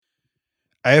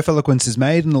AF Eloquence is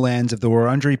made in the lands of the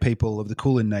Wurundjeri people of the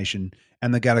Kulin Nation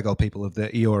and the Gadigal people of the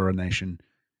Eora Nation.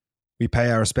 We pay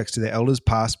our respects to their elders,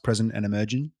 past, present, and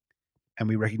emerging, and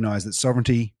we recognise that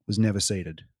sovereignty was never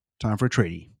ceded. Time for a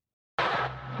treaty.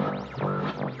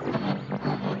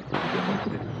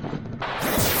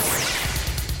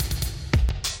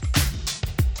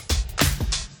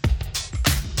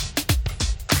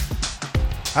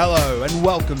 Hello and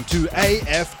welcome to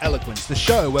AF Eloquence, the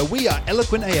show where we are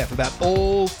eloquent AF about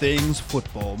all things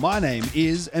football. My name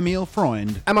is Emil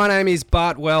Freund. And my name is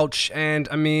Bart Welch. And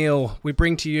Emil, we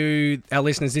bring to you, our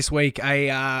listeners, this week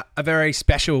a very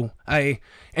special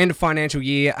end of financial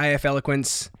year AF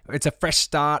Eloquence. It's a fresh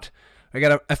start. We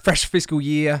got a fresh fiscal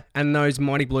year, and those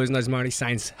Mighty Blues and those Mighty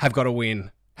Saints have got to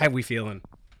win. How are we feeling?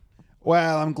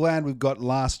 Well, I'm glad we've got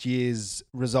last year's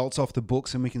results off the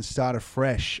books and we can start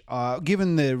afresh.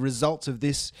 Given the results of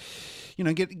this,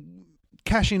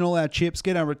 cash in all our chips,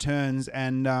 get our returns,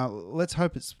 and let's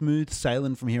hope it's smooth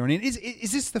sailing from here on in.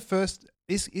 Is this the first?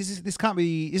 Is this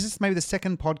maybe the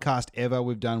second podcast ever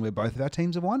we've done where both of our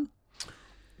teams have won?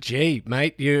 Gee,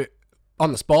 mate, you're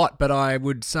on the spot, but I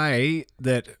would say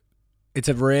that it's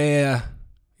a rare.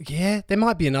 Yeah, there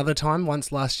might be another time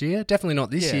once last year. Definitely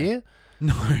not this year.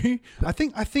 No, I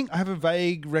think I have a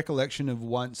vague recollection of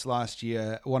once last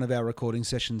year, one of our recording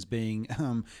sessions being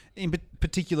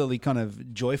particularly kind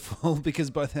of joyful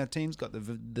because both our teams got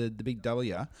the big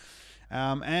W.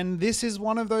 And this is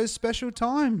one of those special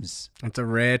times. It's a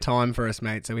rare time for us,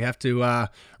 mate, so we have to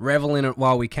revel in it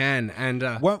while we can. And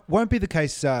won't be the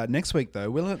case next week,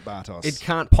 though, will it, Bartos? It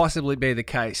can't possibly be the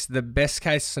case. The best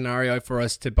case scenario for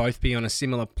us to both be on a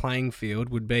similar playing field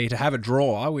would be to have a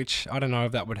draw, which I don't know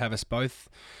if that would have us both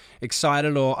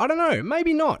excited, or I don't know,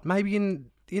 maybe not. Maybe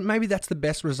that's the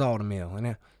best result, Emil,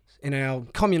 in our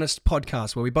communist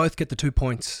podcast where we both get the 2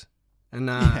 points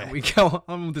and we go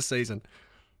on with the season.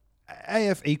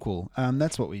 AF equal.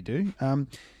 That's what we do.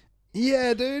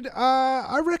 Yeah, dude.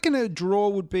 I reckon a draw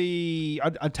would be.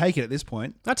 I'd take it at this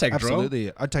point. I'd take a draw.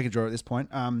 Absolutely, I'd take a draw at this point.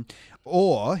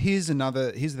 Or here's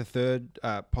the third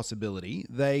possibility.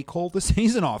 They call the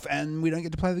season off and we don't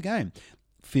get to play the game.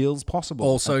 Feels possible.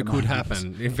 Also could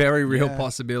happen. A very real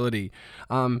possibility.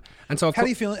 And so, how do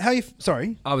you feel?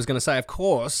 Sorry, I was going to say, of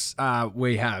course,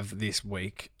 we have this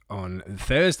week. On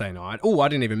Thursday night. Oh, I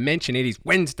didn't even mention it is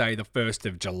Wednesday, the 1st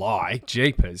of July.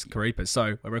 Jeepers creepers.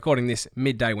 So we're recording this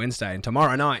midday Wednesday, and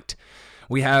tomorrow night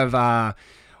we have the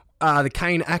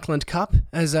Kane Ackland Cup,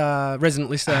 as resident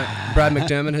listener Brad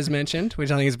McDermott has mentioned, which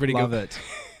I think is pretty good. Love it.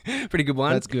 Pretty good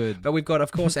one. That's good. But we've got,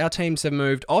 of course, our teams have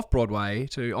moved off Broadway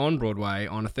to on Broadway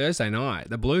on a Thursday night.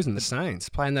 The Blues and the Saints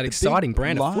playing that exciting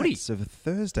brand of footy. Of a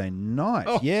Thursday night.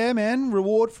 Oh. Yeah, man.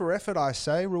 Reward for effort, I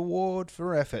say. Reward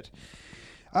for effort.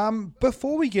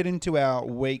 Before we get into our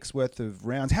week's worth of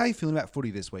rounds, how are you feeling about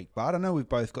footy this week, Bart? I know we've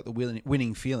both got the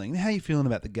winning feeling. How are you feeling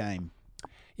about the game?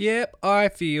 Yep, I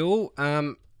feel,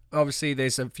 obviously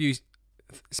there's a few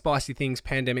spicy things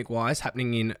pandemic-wise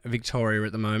happening in Victoria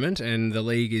at the moment, and the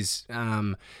league is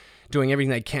doing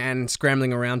everything they can,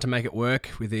 scrambling around to make it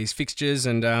work with these fixtures,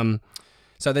 and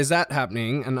so there's that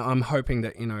happening, and I'm hoping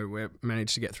that, we've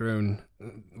managed to get through and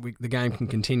the game can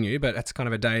continue, but that's kind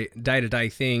of a day-to-day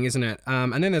thing, isn't it?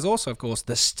 And then there's also, of course,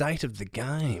 the state of the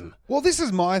game. Well, this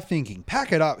is my thinking.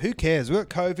 Pack it up. Who cares? We've got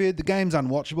COVID. The game's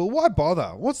unwatchable. Why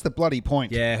bother? What's the bloody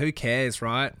point? Yeah, who cares,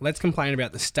 right? Let's complain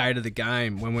about the state of the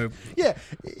game when we're... Yeah,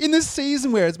 in this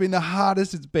season where it's been the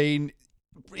hardest it's been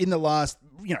in the last...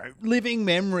 living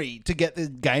memory to get the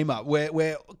game up,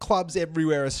 where clubs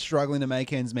everywhere are struggling to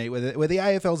make ends meet, where the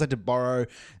AFL's had to borrow,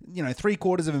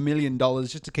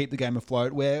 $750,000 just to keep the game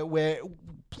afloat, where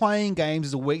playing games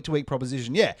is a week-to-week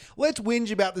proposition. Yeah, let's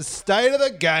whinge about the state of the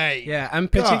game. Yeah,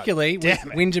 and particularly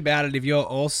whinge about it if you're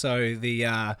also the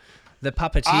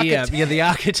puppeteer, architect. the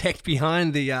architect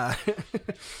behind the...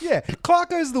 Yeah,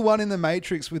 Clarko's the one in the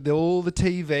Matrix with all the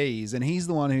TVs, and he's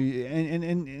the one who,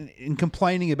 in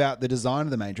complaining about the design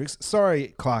of the Matrix.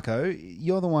 Sorry, Clarko,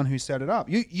 you're the one who set it up.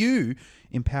 You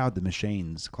empowered the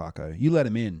machines, Clarko. You let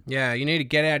them in. Yeah, you need to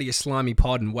get out of your slimy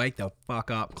pod and wake the fuck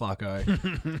up,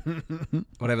 Clarko.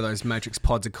 Whatever those Matrix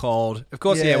pods are called. Of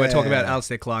course, we're talking about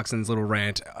Alistair Clarkson's little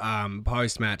rant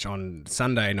post-match on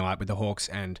Sunday night with the Hawks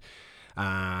and...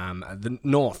 the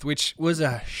North, which was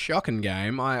a shocking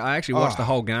game. I actually watched the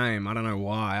whole game. I don't know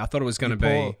why. I thought it was going to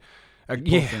be...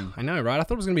 I know, right? I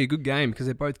thought it was going to be a good game because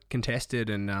they're both contested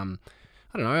and...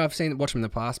 I don't know. I've watched them in the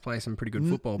past play some pretty good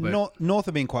football. But North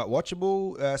have been quite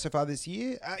watchable so far this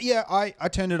year. I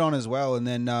turned it on as well and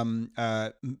then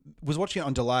was watching it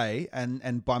on delay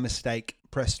and by mistake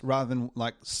pressed, rather than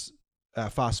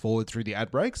fast forward through the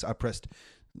ad breaks, I pressed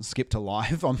skip to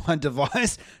live on my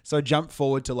device. So I jumped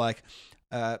forward to like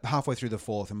halfway through the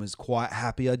fourth and was quite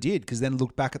happy I did, because then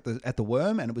looked back at the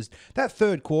worm, and it was that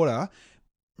third quarter,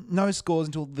 no scores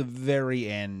until the very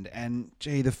end. And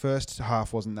gee, the first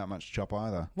half wasn't that much chop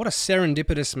either. What a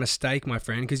serendipitous mistake, my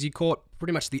friend, because you caught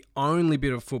pretty much the only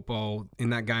bit of football in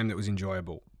that game that was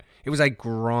enjoyable. It was a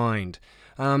grind.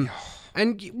 And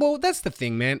well, that's the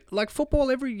thing, man. Like football,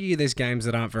 every year there's games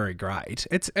that aren't very great.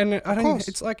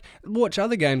 It's like watch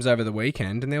other games over the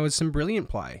weekend, and there was some brilliant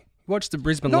play. Watch the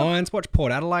Brisbane Lions, watch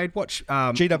Port Adelaide, watch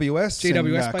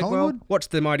GWS played well. Watch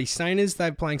the mighty Sainers.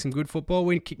 They're playing some good football.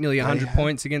 We kicked nearly 100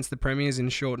 points against the Premiers in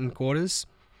shortened quarters.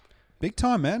 Big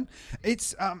time, man.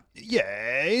 It's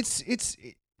it's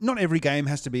not every game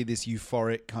has to be this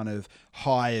euphoric kind of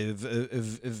high of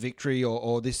victory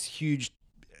or this huge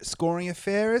scoring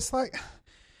affair. It's like,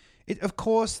 of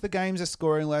course, the games are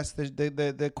scoring less.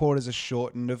 The quarters are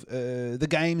shortened. The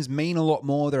games mean a lot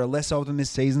more. There are less of them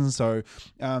this season, so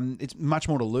it's much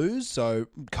more to lose. So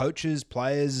coaches,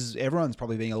 players, everyone's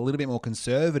probably being a little bit more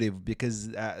conservative, because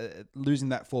losing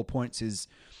that 4 points is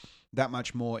that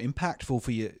much more impactful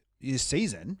for your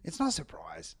season. It's not a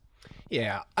surprise.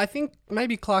 Yeah, I think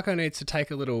maybe Clarko needs to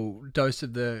take a little dose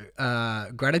of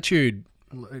the gratitude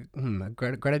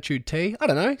tea. I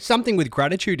don't know, something with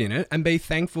gratitude in it, and be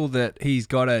thankful that he's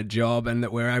got a job and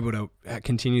that we're able to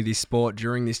continue this sport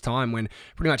during this time when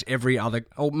pretty much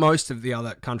most of the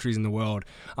other countries in the world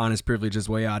aren't as privileged as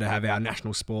we are to have our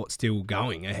national sport still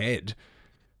going ahead.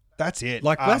 That's it.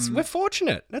 Like we're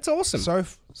fortunate. That's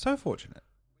awesome. So fortunate.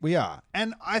 We are.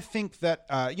 And I think that,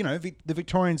 the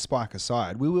Victorian spike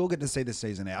aside, we will get to see the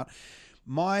season out.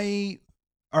 My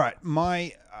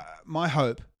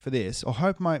hope for this,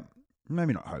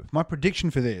 my prediction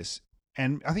for this,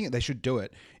 and I think they should do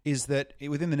it, is that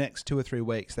within the next 2 or 3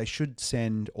 weeks, they should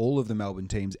send all of the Melbourne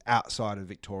teams outside of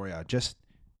Victoria. Just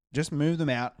move them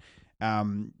out.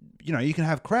 You can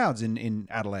have crowds in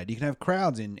Adelaide. You can have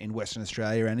crowds in Western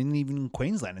Australia, and even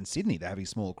Queensland and Sydney. They're having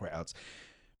small crowds.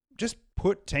 Just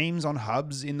put teams on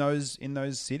hubs in those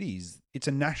cities. It's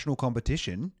a national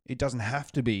competition. It doesn't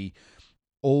have to be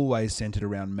always centered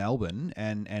around Melbourne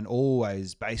and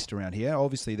always based around here.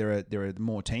 Obviously, there are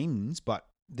more teams, but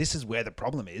this is where the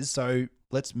problem is. So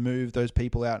let's move those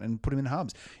people out and put them in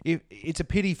hubs. It's a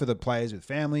pity for the players with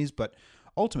families, but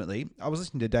ultimately, I was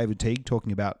listening to David Teague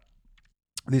talking about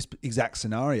this exact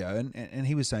scenario, and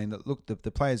he was saying that, look,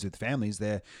 the players with families,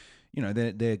 they're going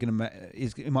to,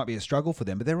 it might be a struggle for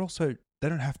them, but they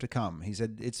don't have to come. He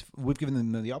said we've given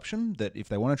them the option that if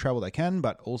they want to travel, they can,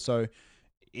 but also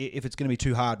if it's going to be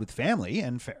too hard with family,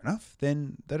 and fair enough,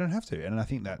 then they don't have to. And I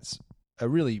think that's a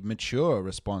really mature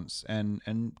response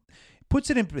and puts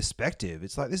it in perspective.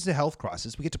 It's like, this is a health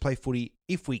crisis. We get to play footy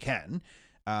if we can.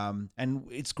 And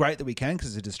it's great that we can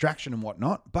because it's a distraction and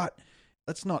whatnot, but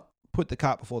let's not put the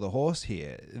cart before the horse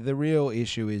here. The real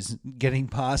issue is getting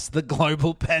past the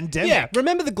global pandemic. Yeah,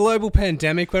 remember the global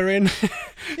pandemic we're in?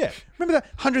 Yeah, remember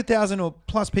that 100,000 or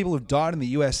plus people who've died in the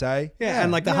USA? Yeah,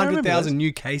 and like the 100,000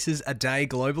 new cases a day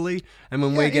globally. And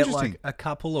when we get like a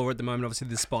couple, or at the moment obviously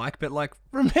the spike, but like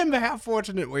remember how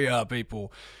fortunate we are,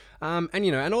 people.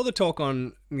 And all the talk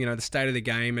on, the state of the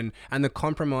game and the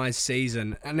compromised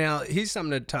season. And now here's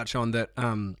something to touch on that,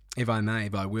 if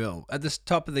I will. At the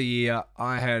top of the year,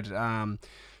 I had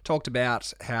talked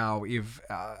about how if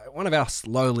one of our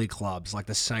lowly clubs, like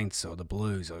the Saints or the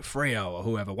Blues or Freo or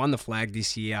whoever, won the flag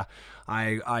this year,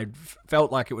 I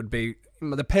felt like it would be...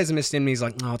 The pessimist in me is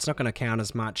like, no, it's not going to count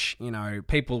as much.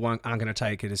 People aren't going to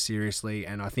take it as seriously.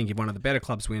 And I think if one of the better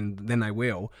clubs win, then they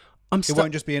will. There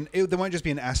won't just be an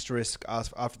asterisk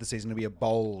after the season. It'll be a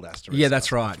bold asterisk. Yeah,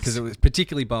 that's right, because it was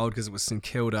particularly bold because it was St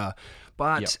Kilda.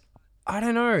 But... Yep. I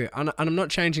don't know, and I'm not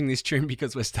changing this tune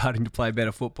because we're starting to play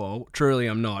better football. Truly,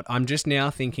 I'm not. I'm just now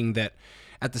thinking that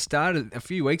at the start of a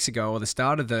few weeks ago, or the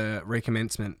start of the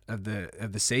recommencement of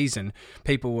the season,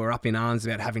 people were up in arms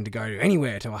about having to go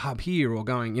anywhere to a hub here, or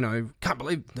going, can't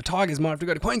believe the Tigers might have to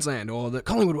go to Queensland, or that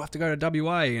Collingwood will have to go to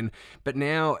WA. But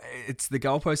now it's the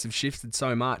goalposts have shifted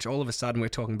so much. All of a sudden, we're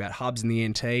talking about hubs in the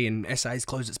NT, and SA's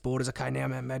closed its borders. Okay, now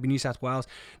maybe New South Wales.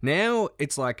 Now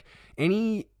it's like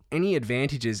any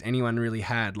advantages anyone really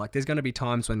had, like there's going to be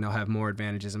times when they'll have more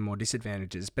advantages and more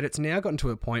disadvantages, but it's now gotten to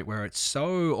a point where it's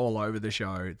so all over the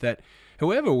show that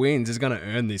whoever wins is going to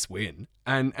earn this win.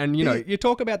 And you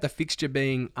talk about the fixture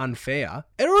being unfair.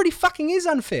 It already fucking is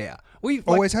unfair.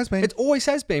 Always has been. It always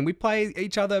has been. We play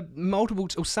each other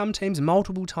some teams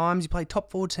multiple times. You play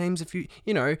top 4 teams.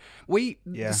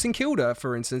 St Kilda,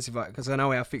 for instance, because I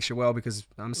know our fixture well because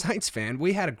I'm a Saints fan,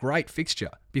 we had a great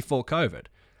fixture before COVID.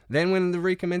 Then when the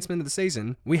recommencement of the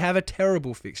season, we have a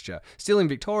terrible fixture. Still in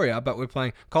Victoria, but we're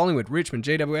playing Collingwood, Richmond,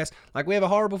 GWS. Like, we have a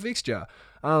horrible fixture.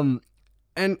 And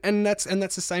that's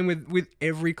the same with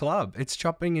every club. It's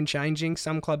chopping and changing.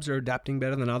 Some clubs are adapting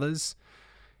better than others.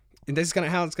 And this is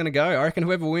how it's going to go. I reckon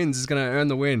whoever wins is going to earn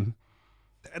the win.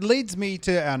 It leads me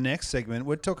to our next segment.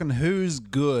 We're talking who's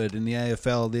good in the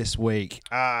AFL this week,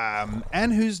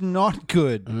 and who's not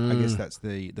good. I guess that's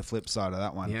the flip side of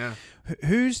that one. Yeah.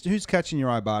 Who's catching your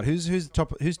eye, Bart? Who's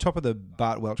top of the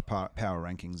Bart Welch power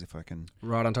rankings? If I can,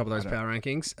 Right on top of those power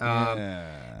rankings.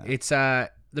 yeah. It's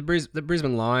the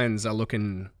Brisbane Lions are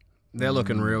looking. They're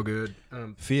looking real good.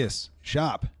 Fierce,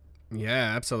 sharp.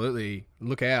 Yeah, absolutely.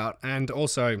 Look out. And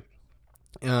also,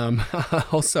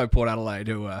 Port Adelaide,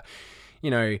 who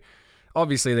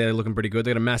obviously they're looking pretty good.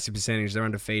 They've got a massive percentage. They're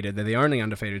undefeated. They're the only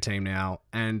undefeated team now.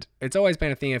 And it's always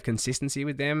been a thing of consistency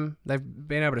with them. They've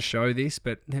been able to show this,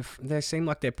 but they seem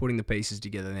like they're putting the pieces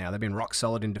together now. They've been rock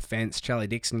solid in defence. Charlie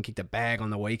Dixon kicked a bag on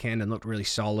the weekend and looked really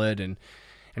solid. And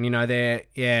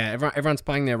everyone's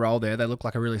playing their role there. They look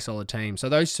like a really solid team. So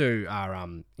those two are,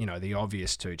 the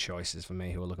obvious two choices for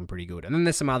me who are looking pretty good. And then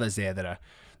there's some others there that are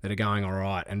going all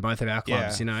right. And both of our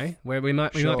clubs, where we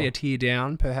might be a tier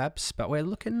down perhaps, but we're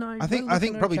looking. I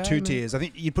think probably okay, two tiers. I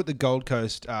think you put the Gold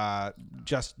Coast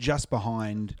just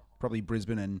behind probably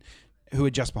Brisbane and who are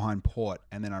just behind Port,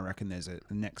 and then I reckon there's the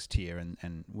next tier,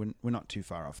 and we're not too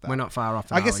far off that. We're not far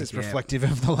off. I guess it's reflective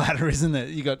of the ladder, isn't it?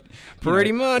 You got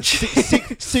pretty much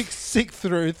sixth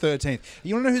through 13th.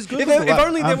 You want to know who's good?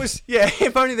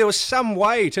 If only there was some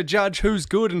way to judge who's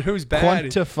good and who's bad.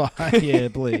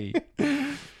 Quantifiably.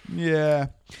 Yeah,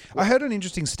 I heard an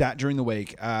interesting stat during the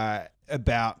week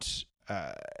about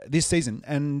this season,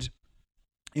 and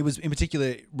it was in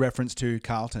particular reference to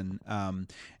Carlton.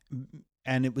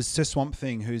 And it was Sir Swamp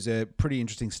Thing, who's a pretty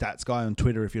interesting stats guy on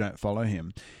Twitter if you don't follow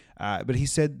him. But he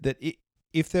said that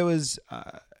if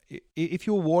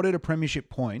you were awarded a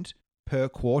premiership point per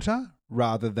quarter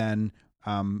rather than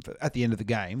at the end of the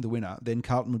game, the winner, then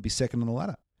Carlton would be second on the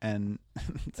ladder. And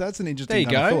so that's an interesting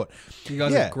thought. You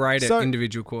guys are great at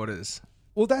individual quarters.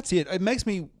 Well, that's it. It makes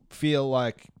me feel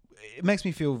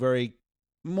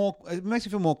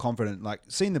more confident. Like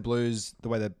seeing the Blues, the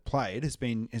way they played has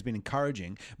been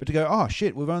encouraging. But to go, oh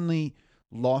shit, we've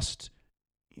lost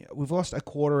a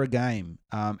quarter a game,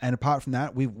 and apart from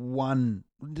that, we've won.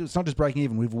 It's not just breaking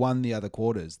even; we've won the other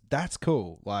quarters. That's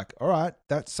cool. Like, all right,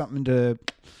 that's something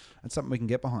we can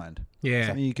get behind. Yeah,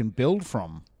 something you can build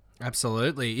from.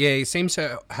 Absolutely. Yeah, he seems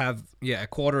to have a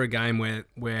quarter a game where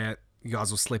you guys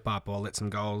will slip up or let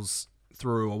some goals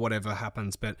through or whatever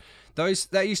happens, but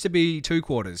that used to be 2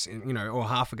 quarters, or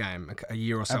half a game a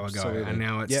year or so ago, and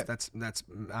now that's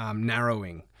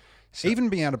narrowing. So, even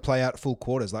being able to play out full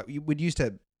quarters, like we'd used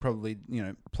to probably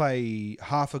play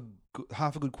half a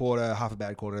good quarter, half a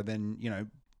bad quarter, then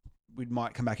we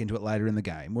might come back into it later in the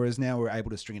game. Whereas now we're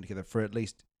able to string it together for at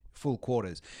least full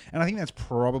quarters, and I think that's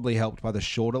probably helped by the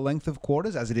shorter length of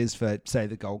quarters, as it is for say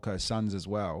the Gold Coast Suns as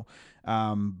well.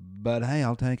 But hey,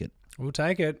 I'll take it. We'll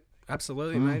take it.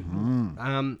 Absolutely, mate.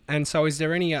 And so is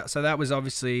there any... So that was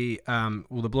obviously...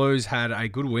 the Blues had a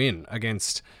good win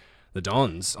against the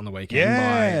Dons on the weekend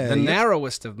by the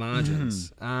narrowest of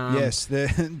margins. Yes,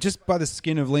 just by the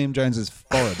skin of Liam Jones's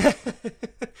forehead.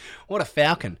 What a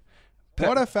falcon.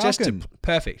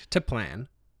 Perfect to plan.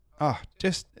 Oh,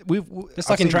 just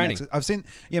like in training. I've seen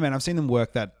them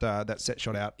work that set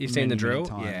shot out. You've seen the drill,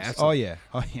 yeah. Absolutely.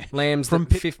 Oh yeah. Lamb's from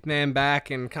the fifth man back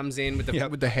and comes in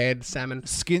with the head salmon.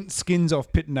 Skins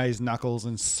off Pitney's knuckles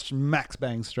and smacks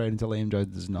bang straight into Liam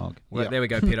Jones's nog. Well, there we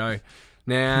go, Pitto.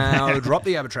 Now drop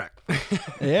the Abertrack.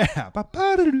 Yeah.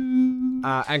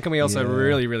 And can we also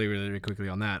really, really, really, really quickly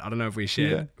on that? I don't know if we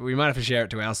shared. We might have to share it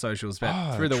to our socials,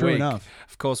 but through the week, enough.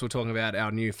 Of course, we're talking about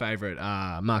our new favourite,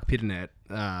 Mark Pitternet,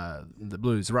 the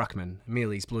Blues Ruckman,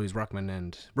 Mealy's Blues Ruckman,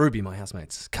 and Ruby, my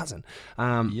housemate's cousin.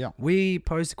 We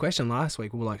posed a question last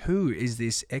week. We were like, who is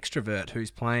this extrovert who's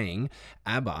playing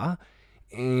ABBA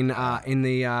in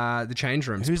the change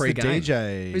rooms pre-game? Who's the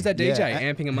DJ? Who's that DJ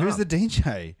amping him up? Who's the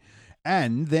DJ?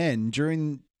 And then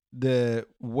during the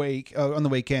week, on the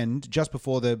weekend, just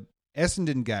before the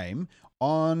Essendon game,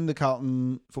 on the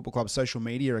Carlton Football Club social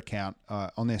media account,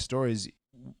 on their stories,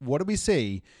 what did we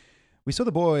see? We saw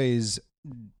the boys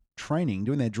training,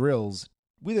 doing their drills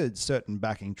with a certain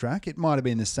backing track. It might have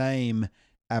been the same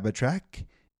ABBA track.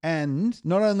 And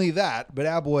not only that, but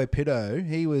our boy Pitto,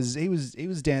 he was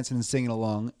dancing and singing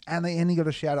along, and he got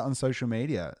a shout out on social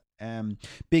media.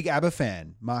 Big ABBA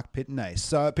fan, Mark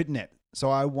Pitternet. So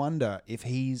I wonder if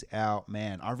he's our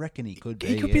man. I reckon he could be.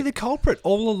 He could be the culprit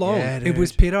all along. Yeah, it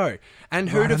was Pitto. And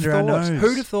Right who'd have under our thought? nose.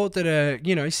 Who'd have thought that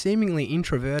a seemingly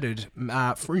introverted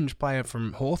fringe player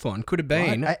from Hawthorn could have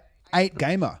been Right? Eight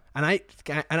gamer. an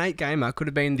eight gamer could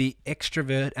have been the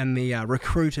extrovert and the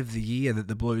recruit of the year that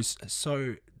the Blues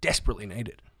so desperately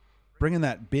needed. Bringing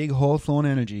that big Hawthorn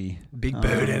energy. Big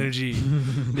bird energy.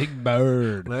 Big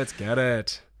bird. Let's get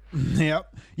it.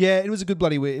 Yep. Yeah, it was a good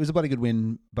bloody win. It was a bloody good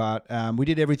win, but we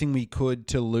did everything we could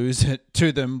to lose it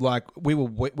to them. Like we were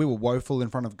woeful in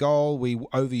front of goal. We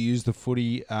overused the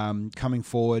footy coming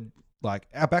forward. Like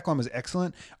our backline was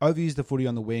excellent. Overused the footy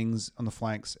on the wings, on the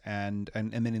flanks, and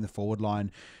then in the forward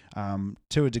line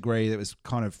to a degree that was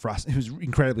kind of it was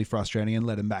incredibly frustrating and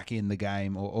let them back in the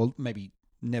game, or maybe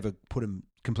never put them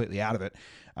completely out of it.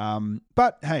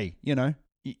 But hey,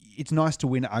 it's nice to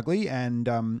win ugly,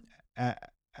 and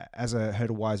as I heard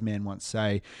a wise man once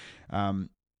say,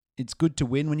 it's good to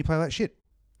win when you play like shit.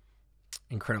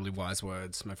 Incredibly wise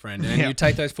words, my friend. And you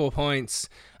take those 4 points.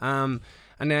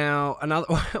 And now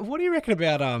another. What do you reckon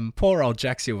about poor old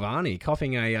Jack Silvani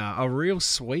coughing a real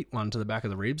sweet one to the back of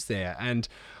the ribs there? And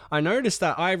I noticed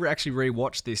that I actually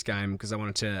rewatched this game because I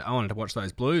wanted to watch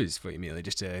those Blues for you, merely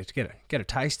just to get a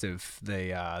taste of the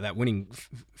that winning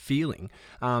feeling.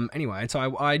 Anyway, and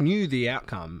so I knew the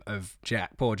outcome of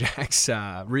poor Jack's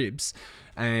ribs,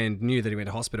 and knew that he went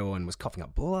to hospital and was coughing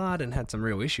up blood and had some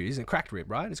real issues. And cracked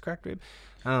rib, right? It's cracked rib.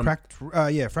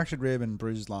 Fractured rib and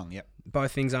bruised lung. Yep.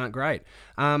 Both things aren't great.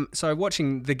 So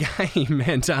watching the game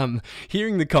and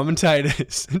hearing the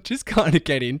commentators just kind of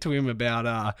get into him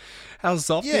about how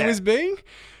soft he was being.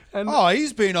 And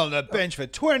he's been on the bench for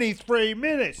 23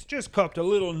 minutes. Just copped a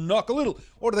little knock,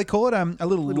 what do they call it? A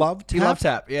little love tap? Love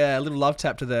tap, yeah, a little love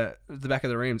tap to the back of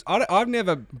the ribs. I've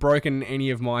never broken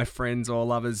any of my friends or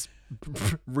lovers'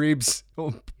 ribs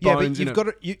or bones. Yeah,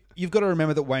 but you've got to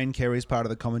remember that Wayne Carey is part of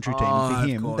the commentary team. And for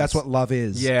him, that's what love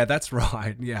is. Yeah, that's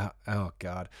right. Yeah. Oh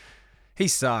God, he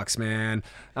sucks, man.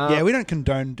 We don't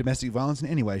condone domestic violence in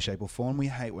any way, shape, or form. We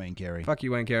hate Wayne Carey. Fuck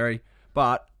you, Wayne Carey.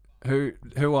 But who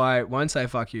I won't say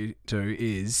fuck you to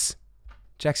is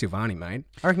Jack Silvani, mate.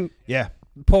 I reckon. Yeah.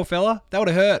 Poor fella, that would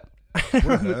have hurt.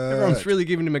 Everyone's really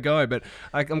giving him a go, but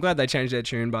I'm glad they changed their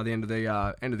tune by the end of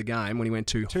the game when he went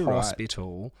to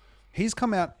hospital. Right. He's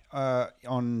come out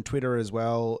on Twitter as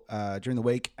well during the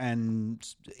week and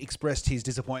expressed his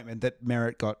disappointment that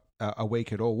Merritt got a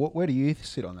week at all. Where do you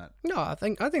sit on that? No, I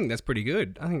think that's pretty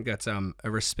good. I think that's a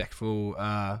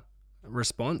respectful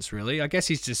response, really. I guess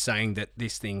he's just saying that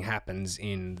this thing happens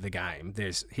in the game.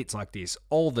 There's hits like this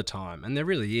all the time, and there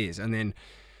really is. And then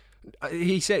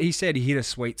he said he hit a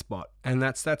sweet spot, and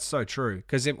that's so true,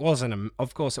 because it wasn't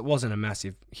a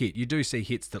massive hit. You do see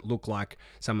hits that look like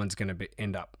someone's going to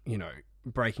end up,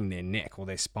 breaking their neck or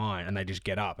their spine, and they just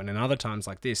get up. And then other times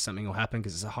like this, something will happen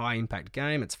because it's a high impact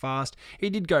game. It's fast. He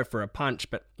did go for a punch,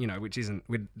 but which isn't.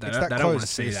 They don't want to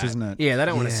see that, isn't it? Yeah, they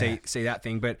don't want to see that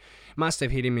thing. But must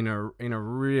have hit him in a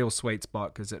real sweet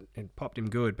spot because it popped him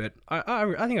good. But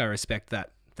I think I respect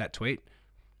that tweet.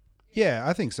 Yeah,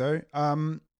 I think so.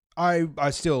 I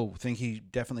still think he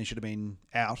definitely should have been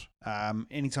out.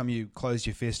 Anytime you close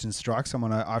your fist and strike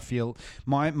someone, I feel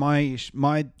my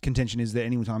contention is that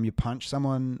anytime you punch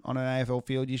someone on an AFL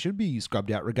field, you should be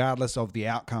scrubbed out regardless of the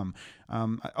outcome.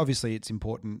 Obviously, it's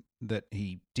important that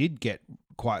he did get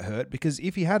quite hurt, because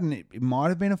if he hadn't, it might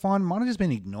have been a fine. It might have just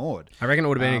been ignored. I reckon it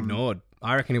would have been ignored.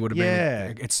 I reckon it would have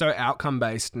been. It's so outcome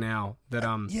based now that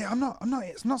Yeah, I'm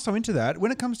not so into that.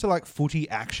 When it comes to like footy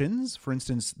actions, for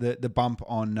instance, the bump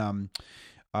on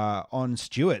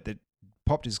Stewart that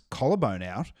popped his collarbone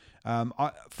out.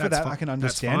 I can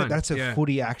understand it. That's a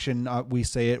footy action. We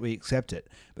see it, we accept it.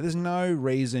 But there's no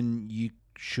reason you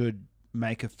should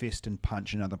make a fist and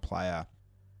punch another player.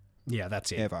 Yeah,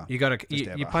 that's it. Ever. You got to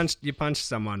you punched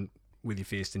someone with your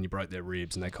fist and you broke their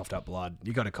ribs and they coughed up blood.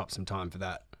 You got to cop some time for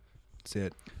that. That's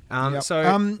it.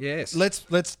 Yes.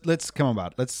 Let's come on,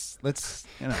 bud. Let's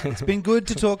it's been good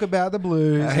to talk about the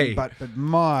Blues, hey, but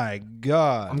my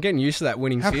God, I'm getting used to that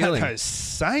winning How feeling. About those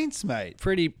Saints, mate?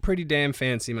 Pretty damn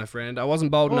fancy, my friend. I wasn't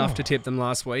bold enough to tip them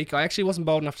last week. I actually wasn't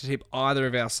bold enough to tip either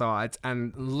of our sides,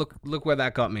 and look where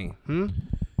that got me.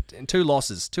 2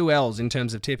 losses, 2 L's in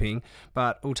terms of tipping,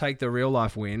 but we'll take the real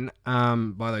life win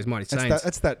by those mighty Saints.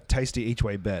 That's that tasty each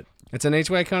way bet. It's an each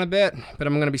way kind of bet, but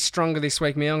I'm going to be stronger this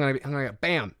week, Mel. I'm going to go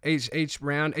bam each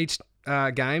round, each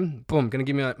game. Boom, going to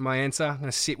give me my answer. I'm going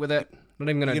to sit with it. Not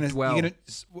even going to dwell.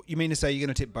 You mean to say you're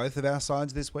going to tip both of our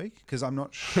sides this week? Because I'm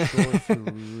not sure if you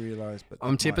realise. But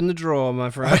I'm tipping the draw, my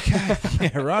friend. Okay,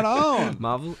 yeah, right on.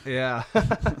 Marvel, yeah.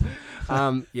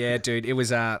 Yeah, dude. It was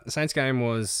the Saints game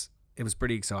was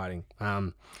pretty exciting.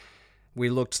 We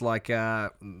looked like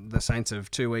the Saints of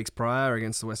 2 weeks prior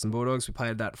against the Western Bulldogs. We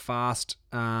played that fast-paced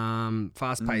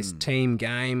team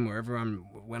game where everyone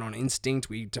went on instinct.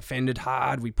 We defended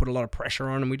hard. We put a lot of pressure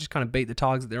on them. We just kind of beat the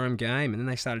Tigers at their own game, and then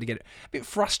they started to get a bit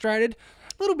frustrated.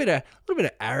 A little bit of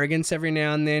arrogance every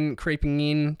now and then creeping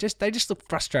in. They just look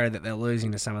frustrated that they're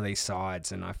losing to some of these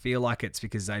sides, and I feel like it's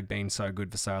because they've been so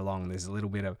good for so long. There's a little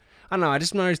bit of, I don't know. I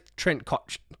just noticed Trent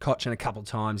Cotchin a couple of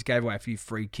times gave away a few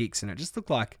free kicks, and it just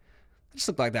looked like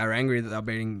they were angry that they were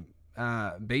being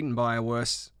beaten by a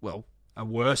worse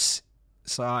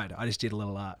side. I just did a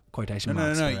little quotation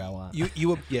marks for our. You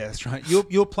were, yeah, that's right.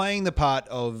 You're playing the part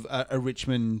of a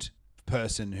Richmond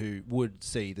person who would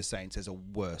see the Saints as a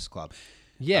worse club.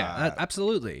 Yeah,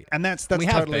 absolutely. And that's we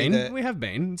totally we have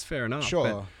been. It's fair enough. Sure.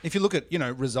 But if you look at,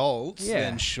 results,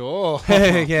 then sure.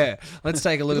 Yeah. Let's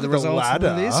take a look at the results of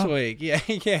ladder. this week.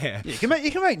 Yeah. You can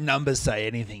make numbers say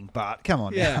anything, but come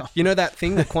on now. You know that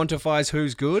thing that quantifies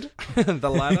who's good?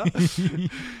 The ladder?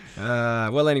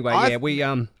 Well, anyway,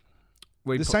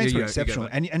 the Saints were exceptional.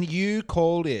 And you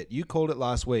called it. You called it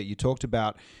last week. You talked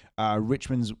about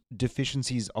Richmond's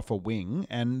deficiencies off a wing,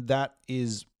 and that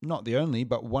is not the only,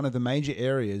 but one of the major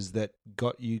areas that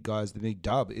got you guys the big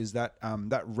dub is that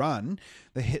run,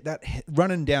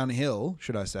 running downhill,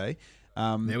 should I say?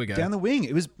 There we go. Down the wing.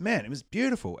 It was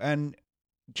beautiful. And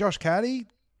Josh Caddy,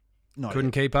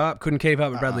 couldn't keep up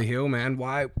with Bradley Hill, man.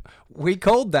 Why? We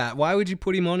called that. Why would you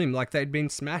put him on him like they'd been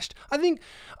smashed? I think,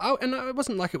 and it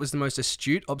wasn't like it was the most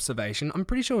astute observation. I'm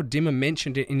pretty sure Dimmer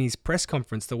mentioned it in his press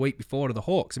conference the week before to the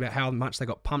Hawks about how much they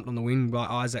got pumped on the wing by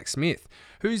Isaac Smith,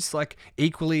 who's like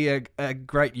equally a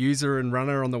great user and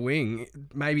runner on the wing,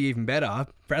 maybe even better.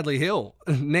 Bradley Hill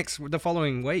the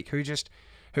following week, who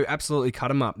absolutely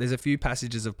cut him up. There's a few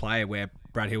passages of play where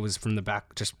Brad Hill was from the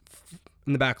back, just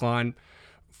in the back line.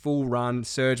 Full run,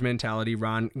 surge mentality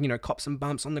run, cops and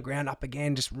bumps on the ground up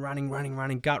again, just running,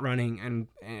 gut running,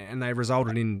 and they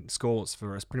resulted in scores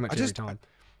for us pretty much every time.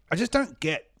 I just don't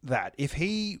get that. If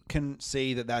he can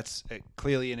see that that's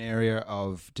clearly an area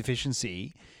of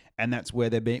deficiency, and that's where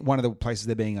one of the places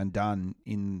they're being undone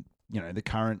in, the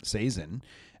current season.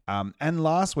 And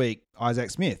last week, Isaac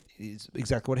Smith is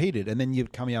exactly what he did. And then you're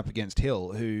coming up against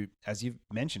Hill, who, as you've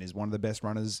mentioned, is one of the best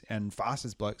runners and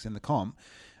fastest blokes in the comp.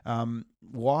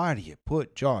 Why do you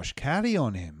put Josh Caddy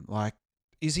on him? Like,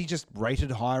 is he just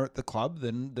rated higher at the club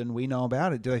than we know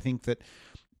about it? Do they think that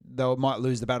they might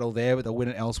lose the battle there, but they'll win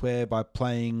it elsewhere by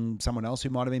playing someone else who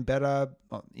might have been better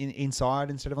inside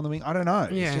instead of on the wing? I don't know.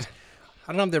 Yeah. It's just,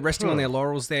 I don't know if they're resting on their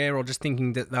laurels there or just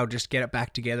thinking that they'll just get it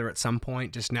back together at some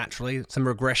point, just naturally, some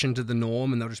regression to the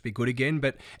norm, and they'll just be good again.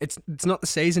 But it's not the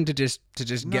season to just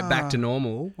get back to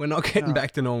normal. We're not getting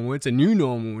back to normal. It's a new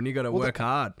normal, and you got to work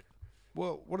hard.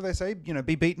 Well, what do they say?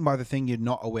 Be beaten by the thing you're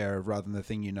not aware of rather than the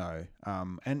thing you know.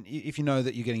 And if you know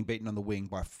that you're getting beaten on the wing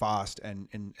by fast and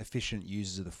efficient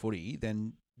users of the footy,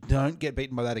 then don't get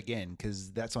beaten by that again,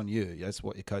 because that's on you. That's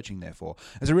what you're coaching there for.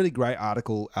 There's a really great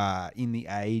article in The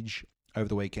Age over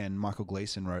the weekend, Michael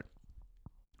Gleason wrote,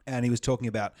 and he was talking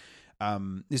about,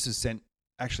 this is sent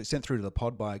through to the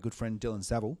pod by a good friend, Dylan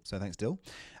Saville, so thanks, Dill.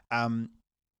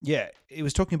 He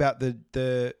was talking about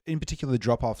the in particular the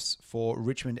drop-offs for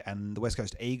Richmond and the West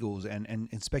Coast Eagles and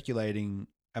speculating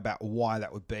about why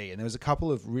that would be. And there was a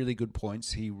couple of really good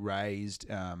points he raised,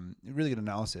 really good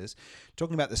analysis,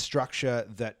 talking about the structure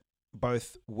that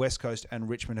both West Coast and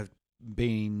Richmond have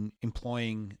been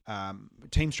employing,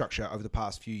 team structure over the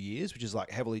past few years, which is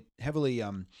like heavily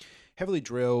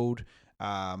drilled,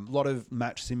 lot of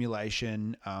match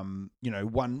simulation,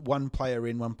 one player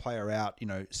in, one player out,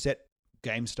 set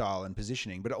game style and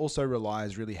positioning, but it also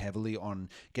relies really heavily on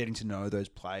getting to know those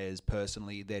players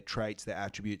personally, their traits, their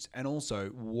attributes, and also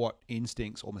what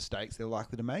instincts or mistakes they're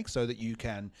likely to make, so that you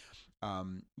can,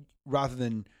 rather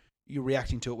than you're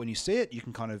reacting to it when you see it, you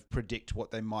can kind of predict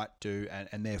what they might do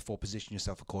and therefore position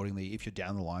yourself accordingly if you're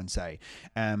down the line, say.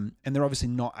 And they're obviously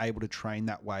not able to train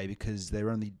that way because they're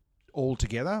only all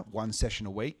together one session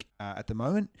a week at the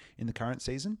moment in the current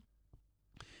season,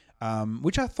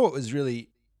 which I thought was really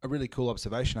a really cool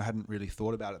observation. I hadn't really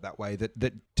thought about it that way,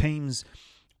 that teams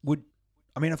would,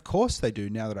 I mean, of course they do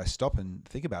now that I stop and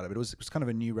think about it, but it was kind of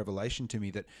a new revelation to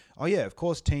me that, oh yeah, of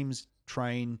course teams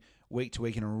train week to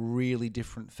week in a really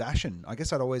different fashion. I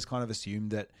guess I'd always kind of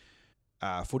assumed that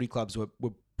footy clubs were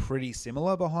pretty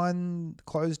similar behind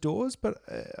closed doors, but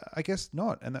I guess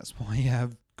not. And that's why you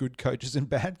have good coaches and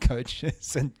bad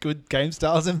coaches and good game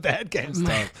styles and bad game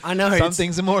styles. I know. Some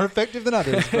things are more effective than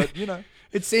others, but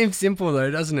It seems simple though,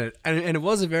 doesn't it? And it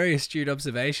was a very astute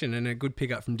observation and a good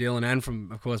pickup from Dylan and from,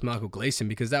 of course, Michael Gleason,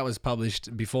 because that was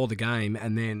published before the game,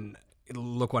 and then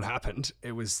look what happened.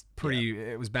 It was pretty.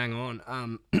 It was bang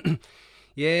on.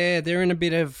 Yeah, they're in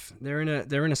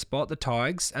a spot. The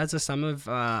Tigers, as are some of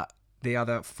the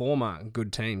other former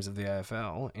good teams of the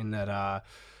AFL, in that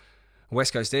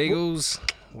West Coast Eagles.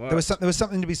 There was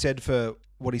something to be said for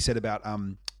what he said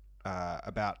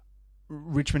about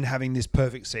Richmond having this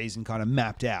perfect season kind of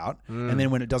mapped out, and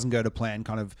then when it doesn't go to plan,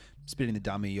 kind of spitting the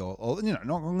dummy or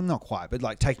not quite, but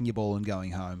like taking your ball and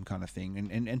going home kind of thing,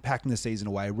 and packing the season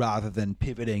away rather than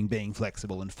pivoting, being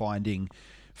flexible, and finding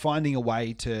a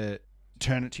way to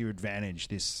turn it to your advantage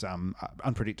this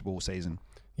unpredictable season.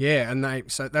 Yeah,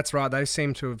 and so that's right. They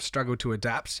seem to have struggled to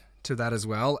adapt to that as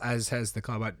well, as has the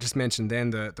club. I just mentioned then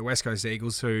the West Coast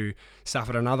Eagles, who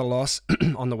suffered another loss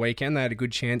on the weekend. They had a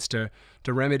good chance to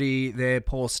remedy their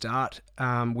poor start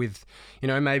with,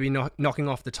 maybe knocking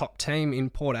off the top team in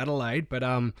Port Adelaide, but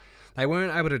they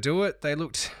weren't able to do it. They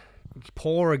looked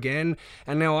poor again.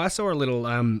 And now I saw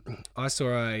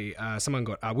someone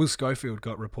Will Schofield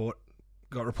got reported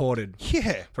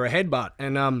for a headbutt,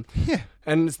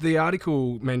 and the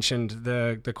article mentioned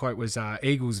the quote was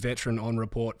Eagles veteran on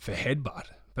report for headbutt,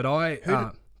 but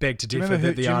I beg to differ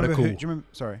that the article.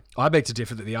 I beg to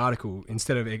differ that the article,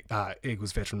 instead of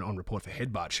Eagles veteran on report for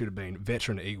headbutt, should have been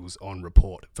veteran Eagles on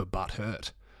report for butt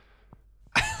hurt.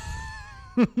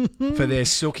 For their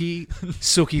sooky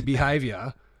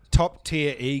behaviour. Top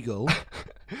tier Eagle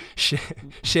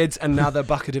sheds another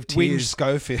bucket of tears. Win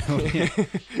Schofield.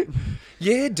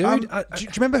 Yeah, dude. Do you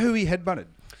remember who he headbutted?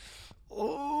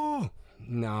 Oh,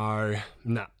 no.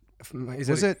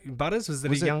 Was it Butters? Was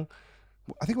it a young?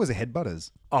 I think it was a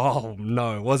headbutters. Oh,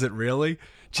 no. Was it really?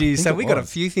 Geez, so we got a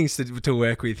few things to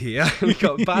work with here. We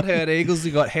got butthurt Eagles,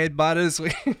 we got headbutters.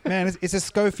 Man, it's a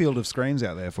Schofield of screams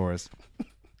out there for us.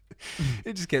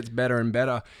 It just gets better and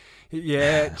better.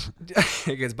 Yeah.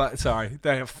 It gets sorry.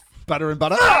 They have butter and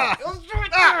butter.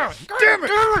 Damn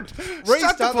it!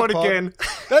 Restart the pod again.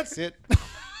 That's it.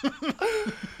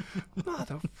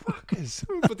 Motherfuckers.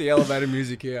 We'll put the elevator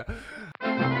music here.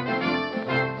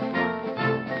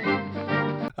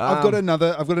 I've got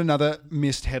another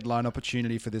missed headline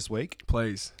opportunity for this week.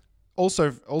 Please.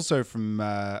 Also from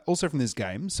this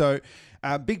game. So,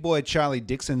 big boy Charlie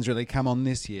Dixon's really come on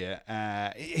this year.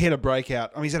 He had a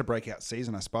breakout. I mean, he's had a breakout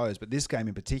season, I suppose, but this game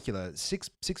in particular, six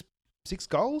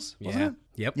goals, wasn't it?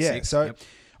 Yep. Yeah. 6, so,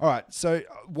 all right. So,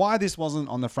 why this wasn't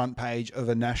on the front page of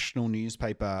a national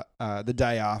newspaper the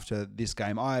day after this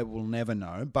game, I will never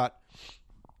know. But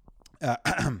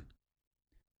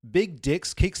Big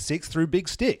Dicks kicks 6 through big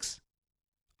sticks.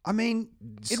 I mean,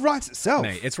 it writes itself.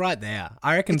 Mate, it's right there.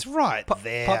 I reckon it's right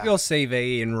there. Pop your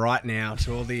CV in right now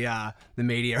to all the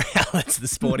media outlets, the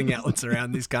sporting outlets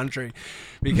around this country,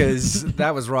 because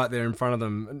that was right there in front of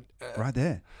them. Right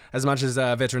there. As much as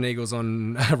veteran Eagles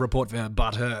on report for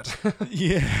butt hurt.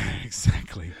 Yeah,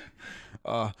 exactly.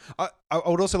 I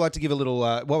would also like to give a little,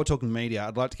 while we're talking media,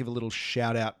 I'd like to give a little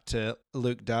shout out to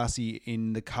Luke Darcy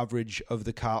in the coverage of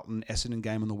the Carlton-Essendon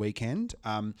game on the weekend.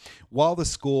 While the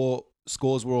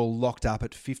scores were all locked up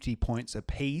at 50 points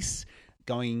apiece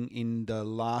going in the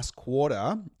last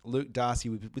quarter, Luke Darcy,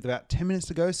 with about 10 minutes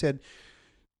to go, said,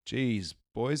 "Geez,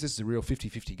 boys, this is a real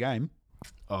 50-50 game."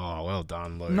 Oh, well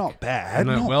done, Luke. Not bad.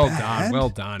 No, not well bad. done. Well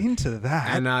done. Into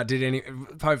that. And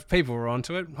people were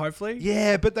onto it, hopefully?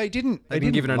 Yeah, but they didn't. They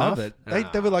didn't give it love enough?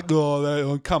 it. They were like,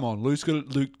 come on, Luke's got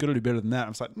to do better than that. I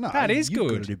was like, no, that is you've good.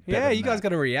 Got to do better yeah, than you guys that. got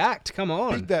to react. Come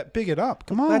on. Big it up.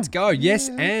 Come on. Let's go. Yes,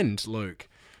 Yeah. and Luke.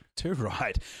 Too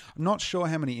right. I'm not sure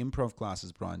how many improv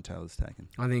classes Brian Taylor's taken.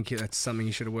 I think that's something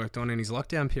he should have worked on in his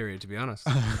lockdown period, to be honest.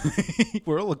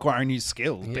 We're all acquiring new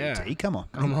skills. Yeah. BT, come on.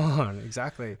 Come on,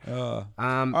 exactly.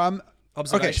 Okay,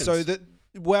 Observations. so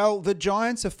the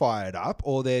Giants are fired up,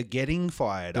 or they're getting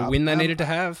fired up. The win they needed to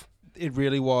have. It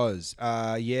really was.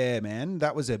 Yeah, man.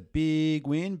 That was a big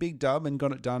win, big dub, and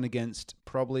got it done against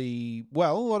probably,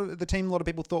 well, a lot of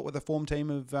people thought were the form team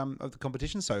of the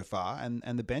competition so far and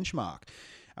the benchmark.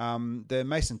 The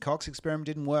Mason Cox experiment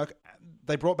didn't work.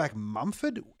 They brought back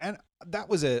Mumford, and that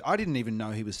was I didn't even know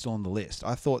he was still on the list.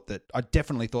 I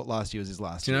definitely thought last year was his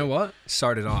last year. Do you know what?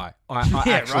 So did I. I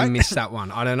Yeah, actually right? missed that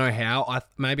one. I don't know how.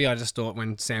 Maybe I just thought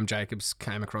when Sam Jacobs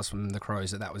came across from the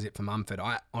Crows that was it for Mumford.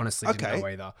 I honestly didn't know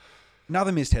either.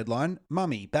 Another missed headline: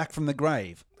 Mummy back from the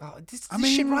grave. Oh, this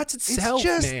mean, shit writes itself,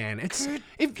 just man.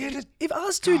 If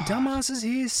us two dumbasses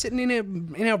here sitting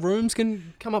in our rooms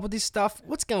can come up with this stuff,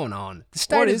 what's going on? The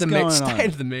state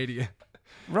of the media,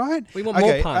 right? We want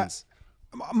more puns.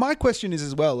 My question is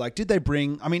as well, like, did they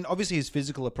bring... I mean, obviously his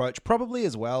physical approach, probably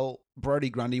as well, Brodie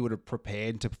Grundy would have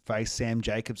prepared to face Sam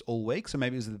Jacobs all week, so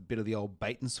maybe it was a bit of the old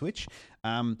bait and switch.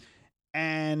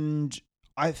 And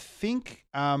I think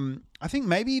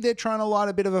maybe they're trying to light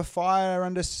a bit of a fire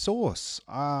under Sauce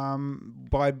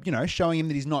by showing him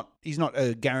that he's not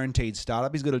a guaranteed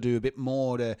startup. He's got to do a bit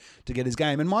more to get his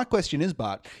game. And my question is,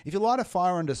 Bart, if you light a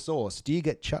fire under Sauce, do you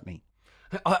get chutney?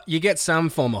 You get some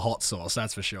form of hot sauce,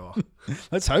 that's for sure.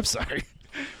 Let's hope so.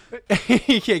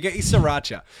 Yeah, get your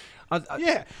sriracha.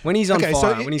 Yeah. When he's on Okay,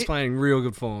 fire, so when he's playing real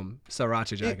good form,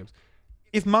 Sriracha Jacobs.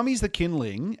 If Mummy's the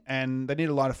kindling and they need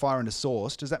to light a fire under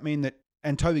Sauce, does that mean that,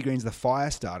 and Toby Green's the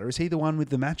fire starter, is he the one with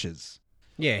the matches?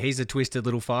 Yeah, he's a twisted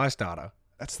little fire starter.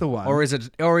 That's the one. Or is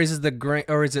it the green?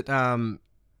 Or is it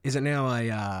now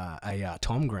a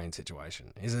Tom Green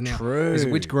situation? Is it now? True. Is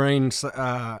it which Green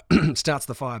starts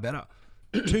the fire better?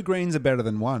 2 greens are better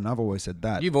than 1. I've always said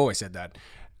that. You've always said that.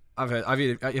 I've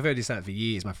heard you say that for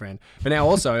years, my friend. But now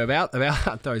also about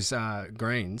those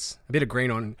greens, a bit of green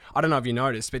on. I don't know if you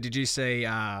noticed, but did you see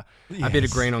a bit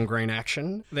of green on green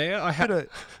action there? I have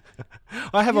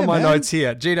on my notes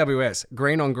here. GWS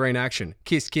green on green action.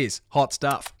 Kiss kiss. Hot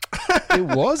stuff. It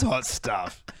was hot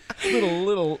stuff.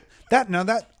 Little. That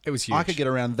it was huge. I could get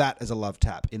around that as a love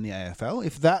tap in the AFL.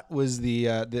 If that was the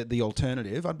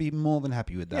alternative, I'd be more than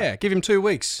happy with that. Yeah, give him 2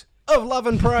 weeks of love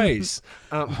and praise.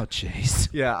 Oh jeez.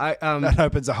 Yeah, that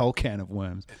opens a whole can of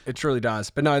worms. It truly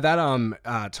does. But no,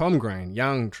 that Tom Green,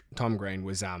 young Tom Green,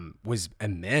 was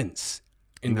immense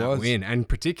in that win, and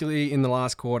particularly in the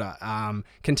last quarter.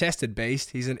 Contested beast.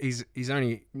 He's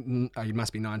only he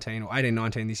must be 19 or 18,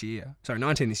 19 this year. Sorry,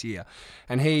 19 this year,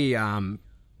 and he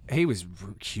was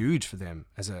huge for them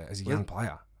as a young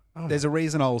player. Oh, there's a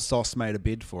reason old Sauce made a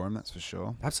bid for him, that's for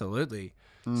sure. Absolutely.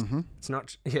 Mm-hmm. It's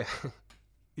not,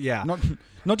 yeah.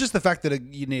 Not just the fact that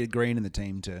you need a green in the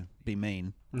team to be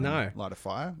mean. No. Light a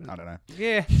fire. I don't know.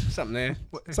 Yeah, something there.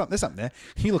 There's something there.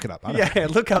 You look it up. I don't know.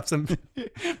 Look up some,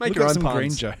 make your own some puns.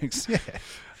 green jokes. Yeah.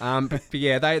 But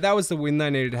yeah, that was the win they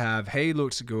needed to have. He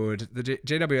looked good. The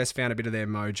GWS found a bit of their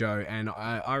mojo, and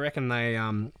I reckon they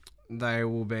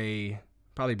will be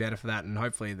probably better for that, and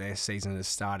hopefully their season has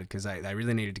started because they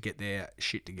really needed to get their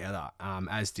shit together,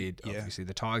 as did obviously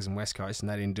the Tigers and West Coast, and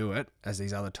they didn't do it as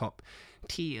these other top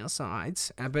tier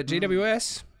sides. But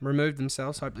GWS removed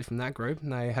themselves hopefully from that group, and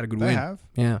they had a good win. They have.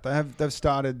 Yeah. They've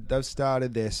started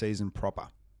their season proper.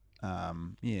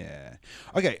 Yeah.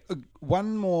 Okay.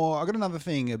 One more. I got another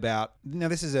thing about. Now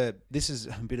this is a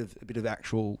bit of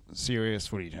actual serious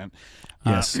footage.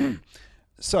 Yes.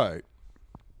 So,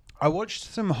 I watched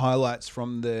some highlights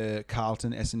from the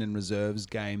Carlton Essendon Reserves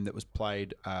game that was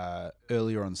played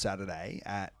earlier on Saturday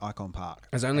at Icon Park.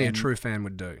 As only a true fan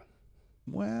would do.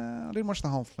 Well, I didn't watch the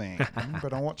whole thing,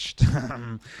 but I watched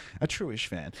a true-ish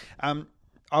fan.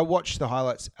 I watched the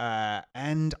highlights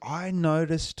and I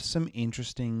noticed some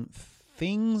interesting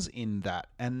things in that.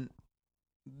 And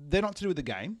they're not to do with the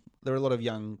game. There are a lot of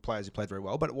young players who played very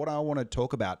well. But what I want to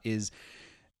talk about is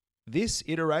this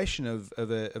iteration of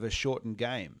a shortened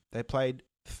game. They played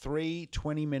 3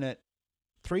 20-minute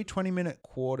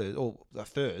quarters or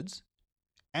thirds,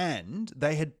 and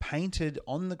they had painted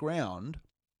on the ground.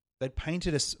 They'd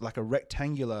painted like a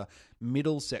rectangular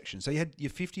middle section. So you had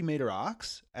your 50-meter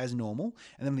arcs as normal,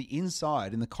 and then on the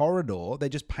inside in the corridor, they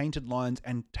just painted lines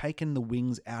and taken the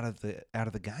wings out of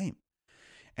the game.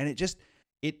 And so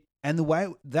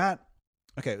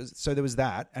there was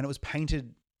that, and it was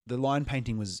painted. The line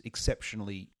painting was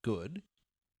exceptionally good.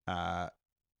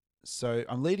 So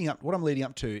what I'm leading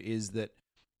up to is that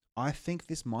I think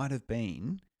this might have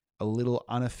been a little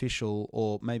unofficial,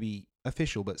 or maybe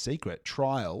official but secret,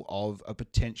 trial of a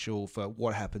potential for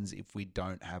what happens if we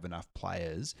don't have enough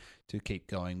players to keep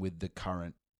going with the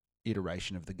current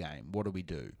iteration of the game. What do we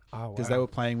do? Because they were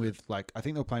playing with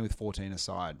 14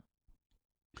 aside.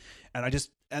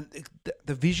 And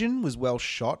the vision was well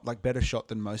shot, like better shot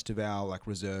than most of our like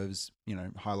reserves,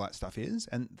 highlight stuff is.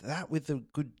 And that with the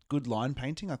good line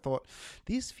painting, I thought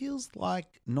this feels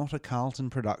like not a Carlton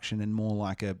production and more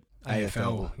like a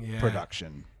AFL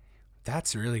production.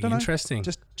 That's really interesting.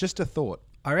 Just a thought.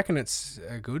 I reckon it's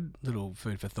a good little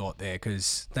food for thought there,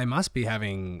 because they must be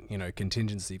having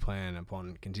contingency plan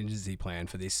upon contingency plan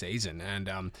for this season, and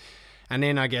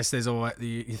then I guess there's all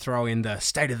you throw in the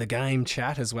state of the game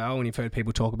chat as well, and you've heard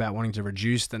people talk about wanting to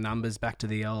reduce the numbers back to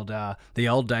the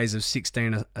old days of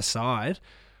 16 aside.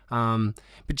 But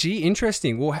gee,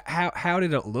 interesting. Well, how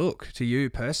did it look to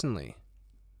you personally?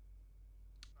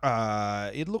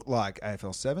 It looked like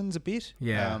AFL 7s a bit.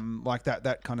 Yeah. Like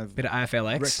that kind of bit of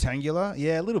AFLX. Rectangular.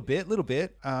 Yeah, a little bit.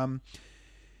 Don't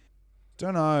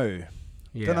know.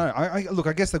 Yeah. Don't know.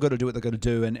 I guess they've got to do what they've got to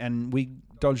do, and we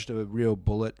dodged a real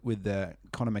bullet with the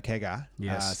Conor McKegger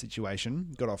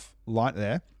situation. Got off light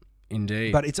there.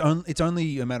 Indeed. But it's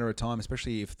only a matter of time,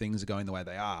 especially if things are going the way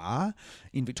they are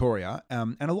in Victoria.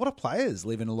 And a lot of players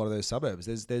live in a lot of those suburbs.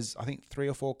 There's I think 3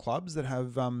 or 4 clubs that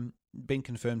have been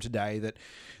confirmed today that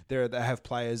they have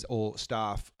players or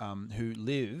staff who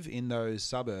live in those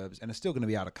suburbs and are still going to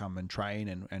be able to come and train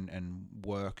and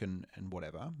work and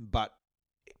whatever. But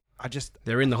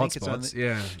they're in the hotspots.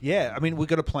 Yeah. I mean, we've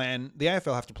got to plan. The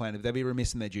AFL have to plan. They'd be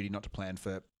remiss in their duty not to plan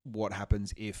for what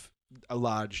happens if a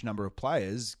large number of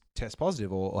players test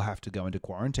positive or have to go into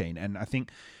quarantine. And I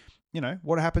think,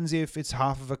 what happens if it's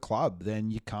half of a club? Then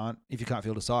if you can't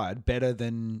field a side, better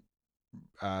than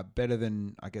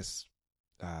I guess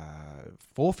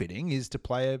forfeiting is to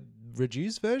play a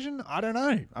reduced version. I don't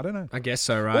know. I guess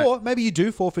so, right? Or maybe you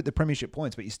do forfeit the premiership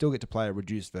points, but you still get to play a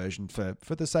reduced version for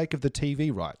the sake of the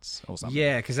TV rights or something.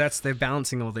 Yeah, because they're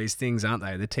balancing all these things, aren't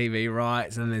they? The TV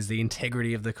rights, and there's the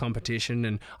integrity of the competition.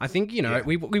 And I think,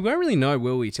 we won't really know,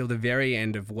 will we, till the very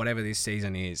end of whatever this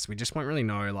season is. We just won't really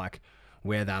know,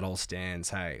 where that all stands.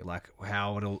 Hey,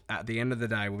 how it'll, at the end of the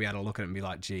day, we'll be able to look at it and be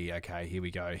like, gee, okay, here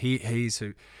we go.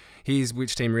 Here's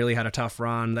which team really had a tough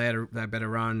run. They had a better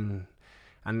run.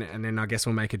 And then I guess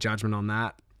we'll make a judgment on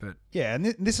that. But yeah, and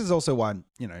this is also why,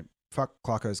 fuck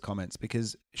Clarko's comments,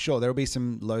 because sure, there'll be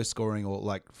some low scoring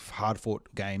or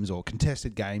hard-fought games or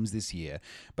contested games this year,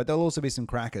 but there'll also be some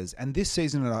crackers. And this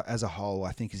season as a whole,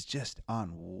 I think, is just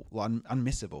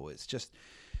unmissable. It's just,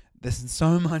 there's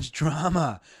so much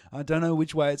drama. I don't know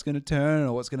which way it's going to turn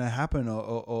or what's going to happen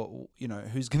or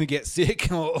who's going to get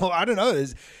sick or I don't know.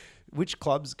 Which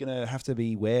club's going to have to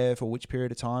be where for which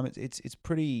period of time. It's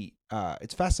pretty,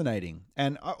 it's fascinating.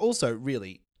 And also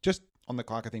really just on the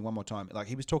Clarko thing one more time,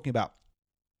 he was talking about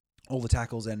all the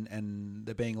tackles and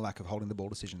there being a lack of holding the ball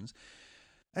decisions.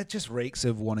 It just reeks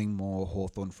of wanting more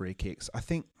Hawthorn free kicks.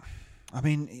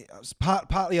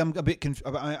 Partly I'm a bit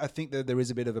I think that there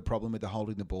is a bit of a problem with the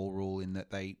holding the ball rule in that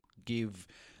they give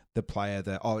the player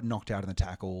knocked out in the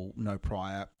tackle, no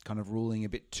prior kind of ruling a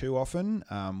bit too often,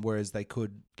 whereas they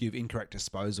could give incorrect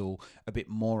disposal a bit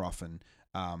more often.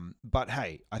 But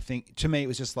hey, I think to me it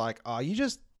was just you're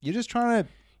just trying to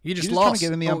trying to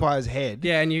get in the umpire's head.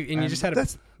 Yeah, and you just had a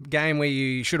game where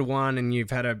you should have won, and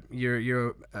you've had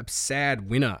you're a sad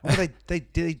winner. Well, they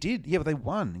did, yeah, but they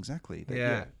won exactly.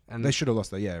 And they should have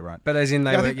lost though. Yeah, right. But as in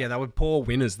they were poor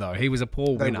winners though. He was a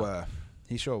poor winner. They were.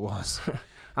 He sure was.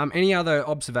 Any other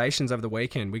observations over the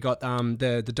weekend? We got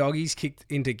the doggies kicked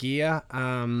into gear.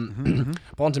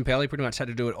 Bontempelli pretty much had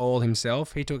to do it all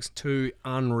himself. He took 2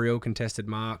 unreal contested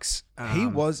marks. He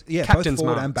was, captain's both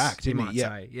forward marks, and back, didn't he?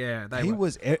 Say. Yeah, he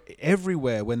was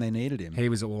everywhere when they needed him. He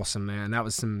was awesome, man. That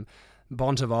was some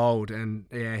Bont of old, and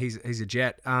yeah, he's a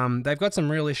jet. They've got some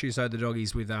real issues though, the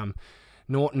doggies, with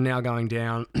Norton now going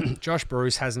down. Josh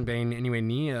Bruce hasn't been anywhere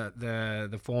near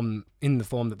the form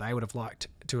that they would have liked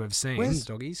to have seen.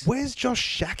 Doggies. Where's Josh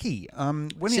Shackey?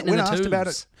 When asked about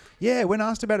it, when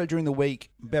asked about it during the week,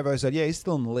 Bevo said, "Yeah, he's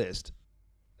still on the list."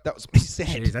 That was what he said.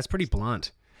 Jeez, that's pretty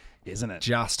blunt, isn't it?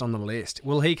 Just on the list.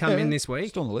 Will he come in this week?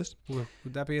 Still on the list. Would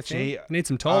that be a thing? Need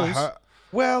some tolls.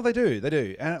 Well, they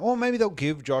do, or maybe they'll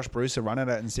give Josh Bruce a run at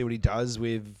it and see what he does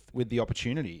with the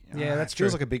opportunity. Yeah, that's true.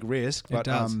 Feels true. like a big risk, but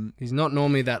it does. He's not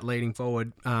normally that leading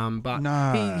forward. But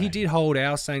no. he did hold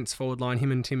our Saints forward line,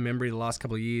 him and Tim Membry, the last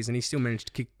couple of years, and he still managed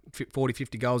to kick 40,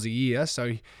 50 goals a year. So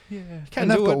he can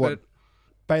do it. But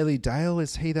Bailey Dale,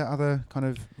 is he the other kind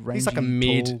of rangy, he's like a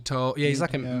mid-tall? Yeah, he's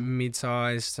like a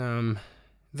mid-sized.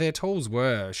 Their talls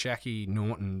were Shackey,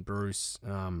 Norton, Bruce.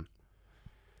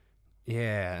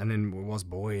 Yeah, and then it was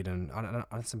Boyd, and I don't know.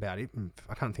 That's about it.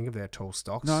 I can't think of their tall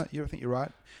stocks. No, I think you're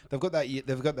right. They've got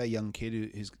that young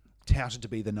kid who's touted to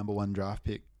be the number 1 draft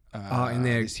pick. In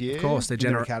their this year, of course,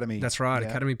 their academy. That's right,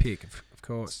 academy pick, of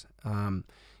course.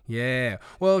 Yeah.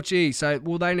 Well, gee. So,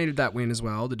 they needed that win as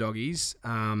well. The doggies.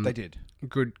 They did.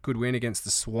 Good win against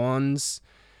the Swans.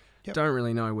 Yep. Don't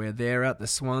really know where they're at. The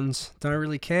Swans don't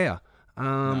really care.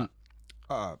 No.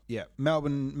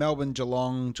 Melbourne,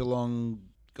 Geelong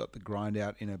got the grind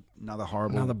out in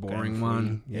another boring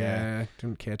one. Yeah,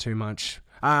 didn't care too much.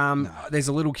 There's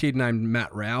a little kid named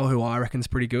Matt Rao who I reckon's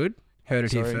pretty good. Heard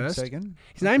it here first.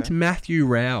 His name's Matthew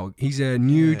Rao. He's a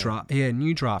new draft. Yeah,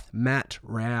 new draft. Matt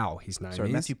Rao. His name is.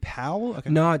 Matthew Powell. Okay.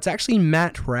 No, it's actually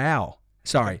Matt Rao.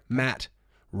 Sorry, Matt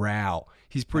Rao.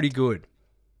 He's pretty good.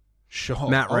 Sure.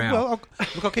 Matt Rao.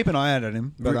 I'll keep an eye out at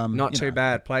him. But not too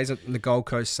bad. Plays at the Gold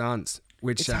Coast Suns.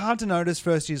 It's hard to notice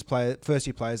first year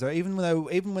players though. Even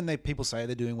when people say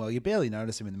they're doing well, you barely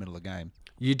notice them in the middle of the game.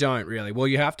 You don't really. Well,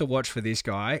 you have to watch for this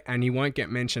guy, and he won't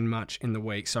get mentioned much in the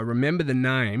week. So remember the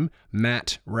name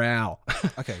Matt Rao.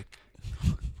 Okay.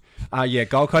 Yeah,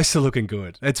 Gold Coast are looking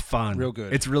good. It's fun. Real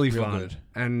good. It's really Real fun. good.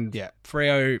 And Yeah.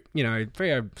 Freo,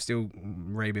 Freo still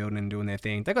rebuilding and doing their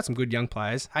thing. They got some good young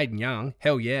players. Hayden Young,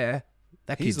 hell yeah.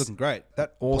 That He's kid's looking great.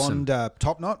 That awesome. blonde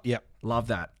top knot. Yep. Love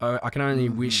that. I can only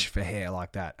wish for hair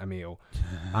like that, Emil.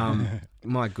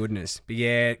 My goodness. But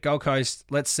yeah, Gold Coast,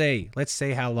 let's see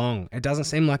how long. It doesn't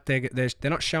seem like they're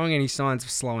not showing any signs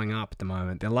of slowing up at the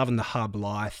moment. They're loving the hub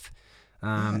life.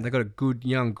 They've got a good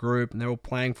young group and they're all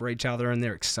playing for each other and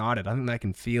they're excited. I think they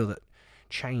can feel that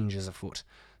change is afoot.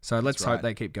 So let's hope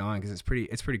they keep going because it's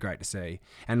pretty great to see.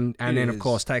 And then, of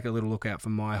course, take a little look out for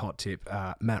my hot tip,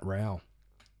 Matt Rowell.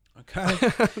 Okay.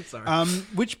 Sorry.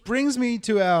 Which brings me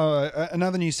to our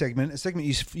another new segment, a segment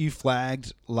you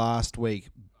flagged last week,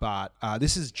 but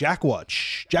this is Jack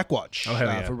Watch. Oh, hell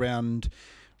yeah. For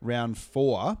round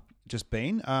 4 just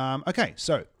been. Okay,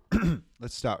 so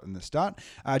let's start from the start.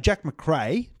 Jack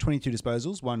McRae, 22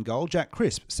 disposals, 1 goal. Jack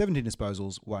Crisp, 17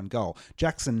 disposals, 1 goal.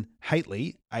 Jackson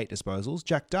Haitley, 8 disposals.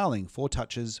 Jack Darling, 4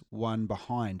 touches, 1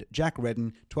 behind. Jack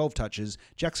Redden, 12 touches.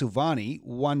 Jack Silvani,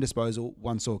 1 disposal,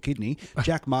 1 sore kidney.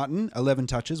 Jack Martin, 11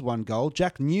 touches, 1 goal.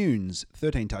 Jack Nunes,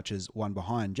 13 touches, 1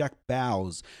 behind. Jack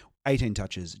Bowes, 18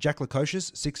 touches. Jack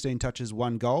Lukosius, 16 touches,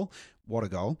 1 goal. What a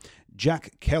goal.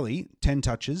 Jack Kelly, 10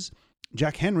 touches.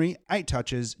 Jack Henry, 8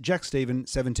 touches. Jack Stephen,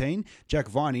 17. Jack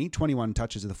Viney, 21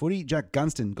 touches of the footy. Jack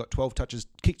Gunston got 12 touches,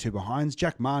 kicked 2 behinds.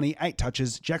 Jack Marnie, 8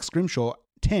 touches. Jack Scrimshaw,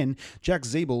 10. Jack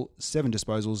Zeeble, 7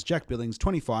 disposals. Jack Billings,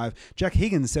 25. Jack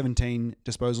Higgins, 17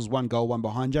 disposals, 1 goal, 1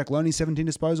 behind. Jack Loney, 17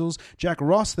 disposals. Jack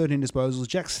Ross, 13 disposals.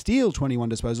 Jack Steele, 21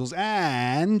 disposals.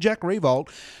 And Jack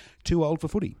Revolt, too old for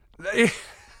footy.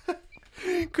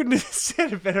 Couldn't have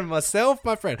said it better myself,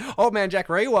 my friend. Old man Jack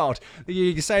Rewald.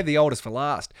 You save the oldest for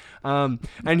last. And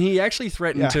he actually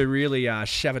threatened to really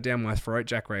shove it down my throat,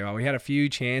 Jack Rewald. We had a few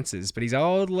chances, but his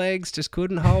old legs just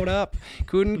couldn't hold up.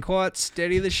 Couldn't quite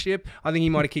steady the ship. I think he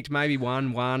might have kicked maybe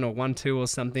 1-1 or 1-2 or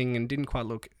something and didn't quite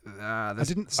look I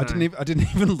didn't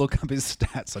even look up his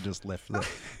stats. I just left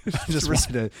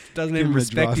it. Doesn't even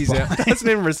respect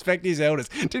his elders.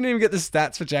 Didn't even get the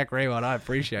stats for Jack Rewald. I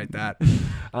appreciate that.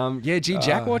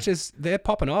 Jack Watchers, they're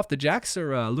popping off. The Jacks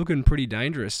are looking pretty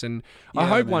dangerous, and I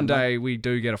hope one day we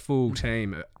do get a full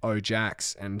team of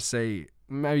O-Jacks and see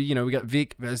maybe we got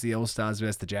Vic versus the All-Stars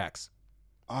versus the Jacks.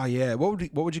 Oh yeah, what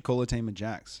would you call a team of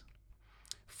Jacks?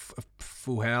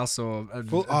 Full House or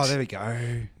there we go.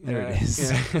 There it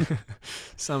is. Yeah.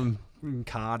 Some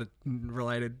card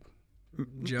related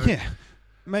joke. Yeah.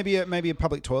 Maybe a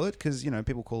public toilet because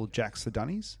people call Jacks the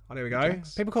Dunnies. Oh, there we go.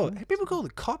 People call the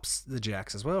cops the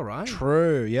Jacks as well, right?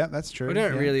 True. Yeah, that's true. We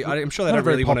don't really. I'm sure they don't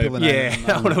really want to. Yeah,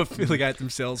 they want to affiliate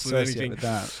themselves with anything. With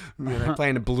that. They play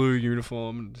in a blue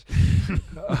uniform.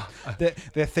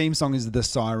 Their theme song is the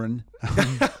Siren.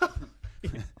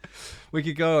 We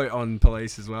could go on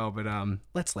police as well, but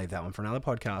let's leave that one for another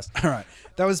podcast. All right,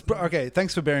 that was okay.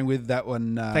 Thanks for bearing with that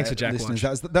one. Thanks for Jack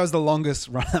listeners. That was the longest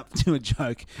run up to a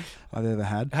joke I've ever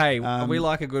had. Hey, we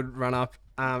like a good run up,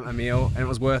 Emil, and it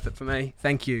was worth it for me.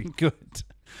 Thank you. Good.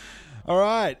 All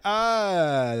right,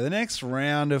 the next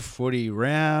round of footy,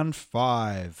 round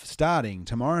 5, starting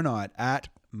tomorrow night at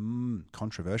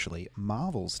controversially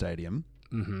Marvel Stadium.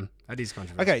 Mm-hmm. That is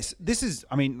controversial. Okay, so this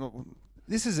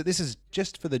is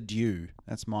just for the due.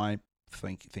 That's my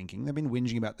thinking. They've been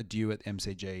whinging about the due at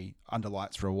MCG under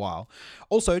lights for a while.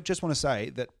 Also, just want to say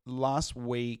that last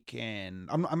weekend,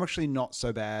 I'm actually not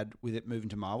so bad with it moving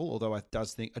to Marvel, although I do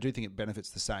think it benefits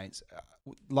the Saints.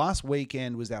 Last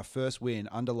weekend was our first win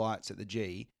under lights at the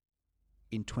G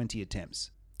in 20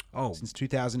 attempts. Oh, since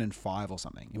 2005 or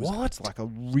something. It was what? Like a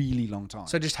really long time.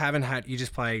 So you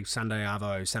just play Sunday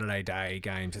Arvo, Saturday day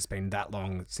games. It's been that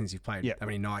long since you've played that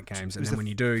many night games, and then when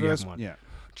you do, you haven't won. Yeah.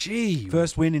 Gee.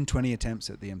 First win in 20 attempts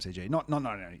at the MCG. Not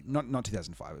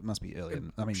 2005. It must be earlier.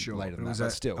 Later than that,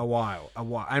 but still. A while.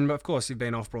 And of course, you've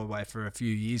been off Broadway for a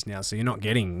few years now, so you're not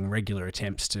getting regular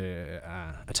attempts to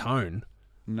atone.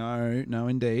 No,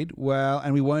 indeed. Well,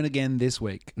 and we won't again this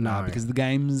week. No, because the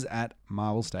game's at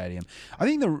Marvel Stadium. I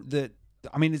think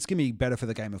it's going to be better for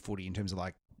the game of footy in terms of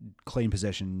like clean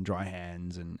possession, dry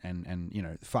hands,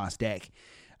 and fast deck.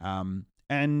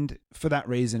 And for that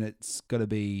reason, it's got to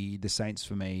be the Saints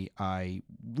for me. I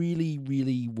really,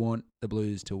 really want the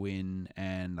Blues to win,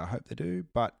 and I hope they do.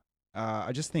 But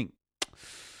I just think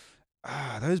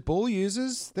those ball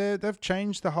users, they've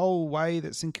changed the whole way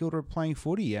that St Kilda are playing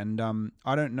footy. And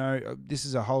I don't know. This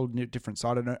is a whole different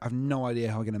side. I have no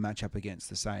idea how we're going to match up against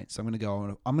the Saints. So I'm going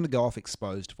to go off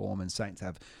exposed form, and Saints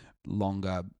have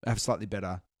slightly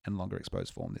better and longer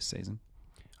exposed form this season.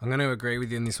 I'm going to agree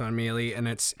with you on this one, merely, and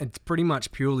it's pretty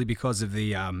much purely because of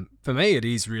the. For me, it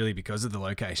is really because of the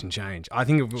location change. I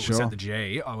think if it was at the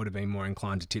G, I would have been more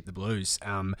inclined to tip the Blues.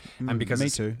 And because me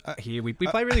too. Here we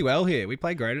play really well here. We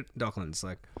play great at Docklands.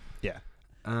 Yeah.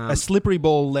 A slippery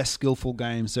ball, less skillful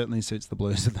game certainly suits the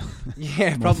Blues.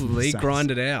 Yeah, probably grind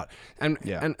it out, and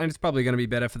Yeah. and it's probably going to be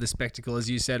better for the spectacle, as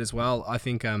you said as well. I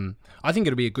think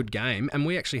it'll be a good game, and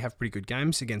we actually have pretty good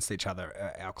games against each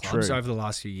other, our clubs True. over the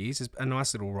last few years. There's a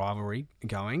nice little rivalry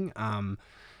going,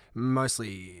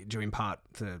 mostly due in part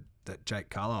to that Jake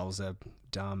Carlisle's a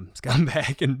dumb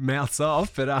scumbag and mouths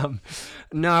off, but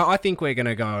no, I think we're going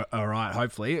to go all right.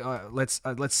 Hopefully, let's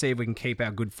see if we can keep our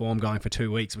good form going for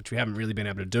 2 weeks, which we haven't really been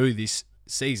able to do this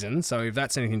season. So if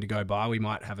that's anything to go by, we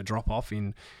might have a drop off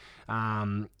in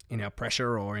our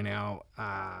pressure or in our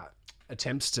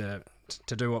attempts to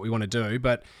do what we want to do.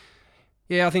 But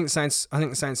yeah, I think the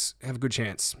Saints have a good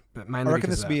chance, but mainly I reckon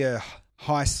because this will be a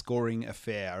high scoring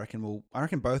affair. I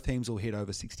reckon both teams will hit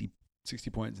over 60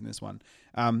 points in this one.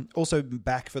 Also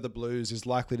back for the Blues is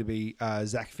likely to be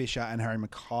Zach Fisher and Harry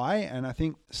Mackay, and I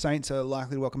think Saints are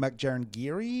likely to welcome back Jaron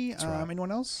Geary. Right.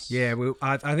 Anyone else? Yeah, well,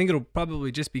 I think it'll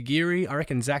probably just be Geary. I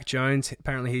reckon Zach Jones,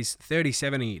 apparently he's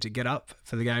 30-70 to get up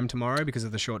for the game tomorrow because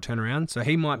of the short turnaround, so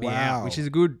he might be out, which is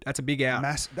that's a big out.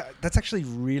 That's actually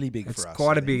really big It's for us.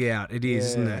 quite a big out. It is,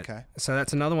 isn't it? Okay. So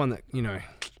that's another one that,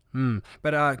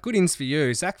 But good ins for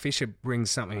you. Zach Fisher brings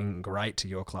something great to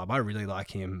your club. I really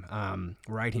like him.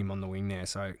 Rate him on the wing there.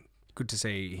 So good to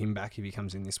see him back if he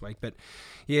comes in this week. But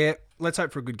yeah, let's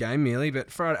hope for a good game, merely.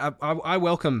 But Friday, I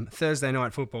welcome Thursday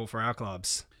night football for our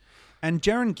clubs. And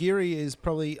Jaron Geary is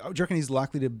probably, do you reckon he's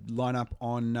likely to line up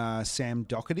on Sam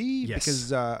Doherty? Yes.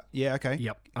 Because, okay.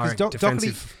 Yep. Because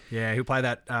Defensive. Yeah, he'll play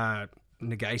that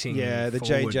negating. Yeah, the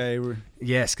forward. JJ.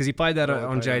 Yes, because he played that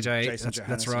on JJ. Jason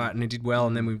That's Johannisen. right, and he did well,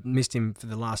 and then we missed him for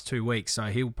the last 2 weeks. So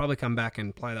he'll probably come back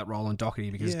and play that role on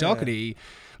Doherty because Doherty,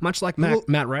 much like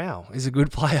Matt Rao, is a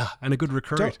good player and a good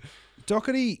recruit.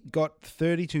 Doherty got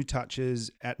 32 touches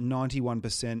at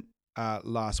 91%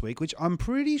 last week, which I'm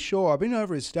pretty sure, I've been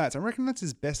over his stats, I reckon that's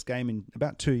his best game in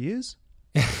about 2 years.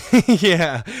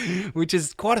 Yeah, which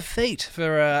is quite a feat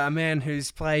for a man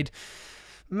who's played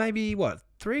maybe,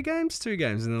 2 games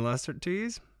in the last 2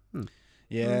 years?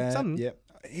 Yeah, yeah.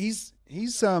 He's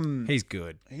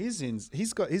good. He's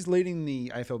leading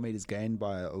the AFL meters gained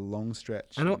by a long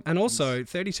stretch. And also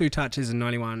 32 touches and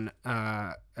 91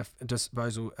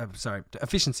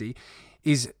 efficiency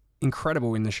is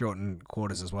incredible in the shortened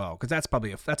quarters as well, because that's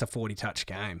probably that's a 40 touch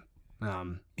game.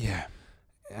 Yeah.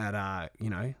 At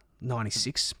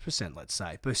 96%, let's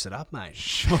say. Boost it up, mate.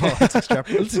 Sure. Let's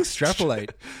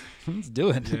extrapolate. Let's do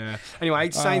it. Yeah.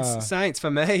 Anyway, Saints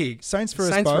for me. Saints for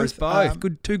us both.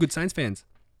 Two good Saints fans.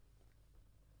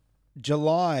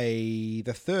 July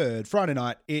the 3rd, Friday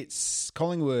night, it's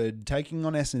Collingwood taking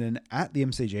on Essendon at the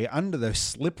MCG under those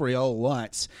slippery old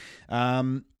lights.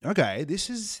 Okay, this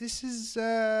is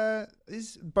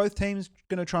both teams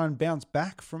going to try and bounce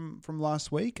back from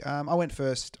last week. I went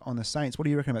first on the Saints. What do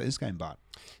you reckon about this game, Bart?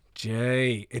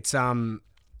 Gee, it's a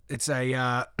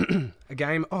a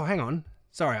game. Oh, hang on.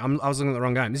 Sorry, I was looking at the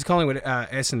wrong game. This is Collingwood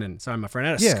Essendon. Sorry, my friend.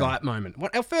 I had a Skype moment.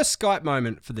 Our first Skype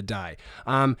moment for the day.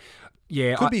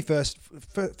 Yeah, could be first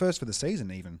for the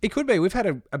season even. It could be. We've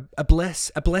had a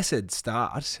blessed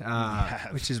start,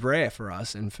 which is rare for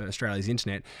us and for Australia's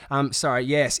internet. Sorry,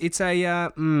 yes, it's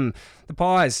the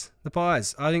Pies. The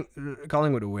Pies. I think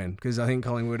Collingwood will win because I think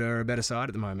Collingwood are a better side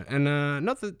at the moment, and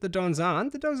not that the Dons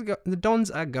aren't. The Dons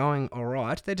are going all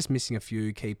right. They're just missing a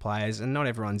few key players, and not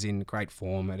everyone's in great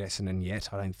form at Essendon yet.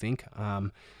 I don't think.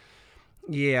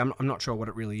 Yeah, I'm not sure what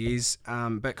it really is,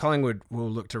 but Collingwood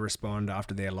will look to respond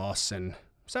after their loss, and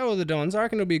so will the Dons. I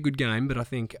reckon it'll be a good game, but I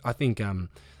think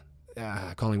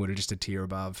Collingwood are just a tier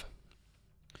above.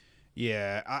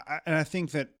 Yeah, I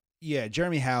think that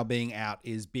Jeremy Howe being out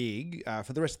is big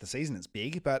for the rest of the season. It's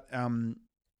big, but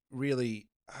really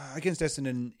against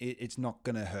Essendon, it's not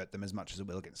going to hurt them as much as it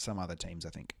will against some other teams,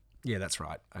 I think. Yeah, that's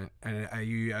right. And are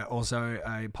you also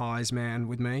a Pies man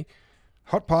with me?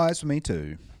 Hot pies for me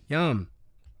too. Yum.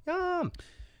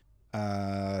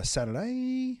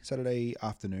 Saturday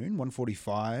afternoon,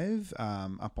 1:45,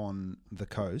 up on the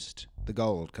coast, the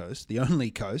Gold Coast, the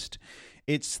only coast.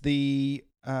 It's the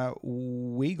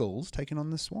Weagles taking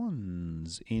on the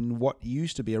Swans in what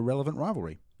used to be a relevant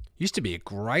rivalry. Used to be a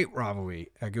great rivalry,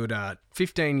 a good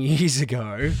 15 years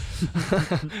ago.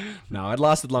 No, it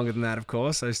lasted longer than that, of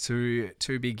course. Those two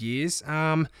big years.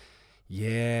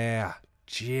 Yeah.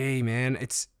 Gee, man,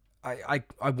 it's. I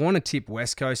want to tip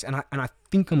West Coast, and I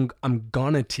think I'm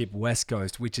gonna tip West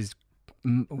Coast, which is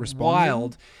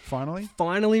wild.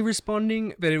 Finally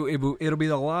responding, but it'll be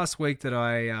the last week that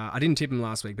I didn't tip him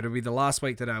last week, but it'll be the last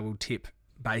week that I will tip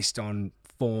based on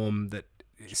form that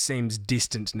seems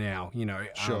distant now,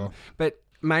 Sure. But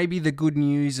maybe the good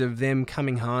news of them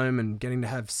coming home and getting to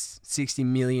have 60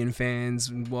 million fans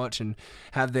and watch and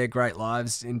have their great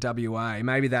lives in WA,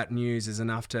 maybe that news is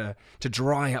enough to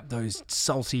dry up those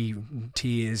salty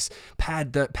tears,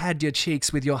 pad your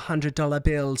cheeks with your $100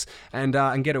 bills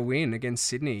and get a win against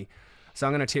Sydney. So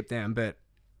I'm going to tip them, but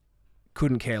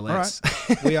couldn't care less.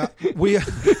 All right. We are.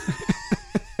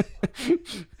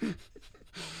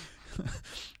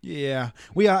 Yeah,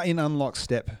 we are in unlock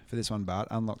step for this one, Bart.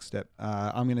 Unlock step.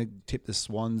 I'm going to tip the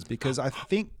Swans because I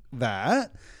think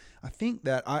that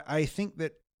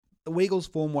the Weagles'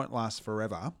 form won't last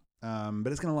forever, but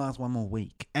it's going to last one more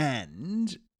week.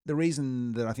 And the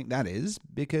reason that I think that is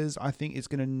because I think it's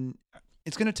going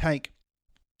to take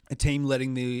a team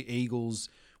letting the Eagles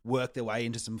work their way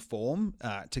into some form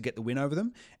to get the win over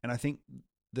them, and I think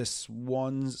the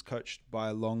Swans, coached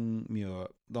by Longmire,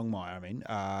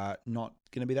 are not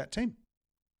going to be that team.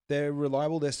 They're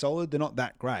reliable, they're solid, they're not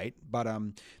that great, but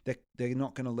they're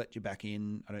not going to let you back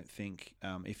in, I don't think,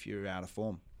 if you're out of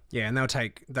form. Yeah, and they'll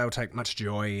take much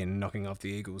joy in knocking off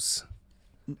the Eagles.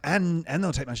 And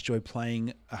they'll take much joy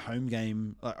playing a home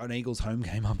game, an Eagles home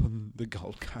game up on the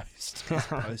Gold Coast, as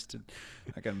opposed to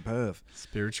again Perth.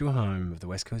 Spiritual home of the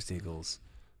West Coast Eagles.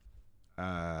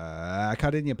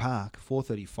 Cardinia Park,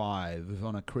 4:35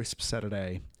 on a crisp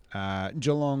Saturday.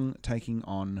 Geelong taking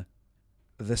on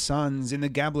the Suns in the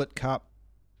Gablet Cup.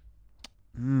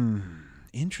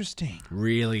 Interesting.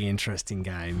 Really interesting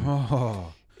game.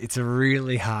 Oh. It's a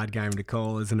really hard game to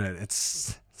call, isn't it?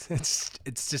 It's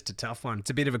just a tough one.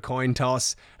 It's a bit of a coin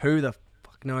toss. Who the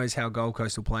fuck knows how Gold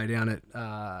Coast will play down at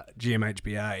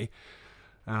GMHBA?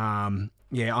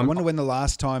 Yeah, I wonder when the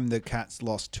last time the Cats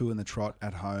lost 2 in the trot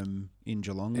at home in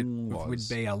Geelong was. It would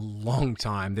be a long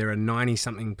time. They're a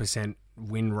 90-something%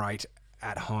 win rate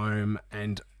at home,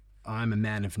 and I'm a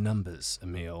man of numbers,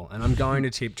 Emil, and I'm going to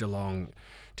tip Geelong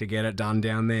to get it done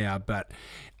down there. But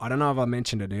I don't know if I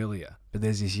mentioned it earlier, but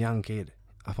there's this young kid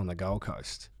up on the Gold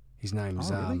Coast. His name's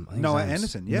really? Noah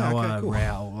Anderson. Yeah, Noah okay, cool.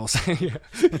 Rowell. Yeah.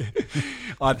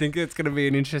 I think it's going to be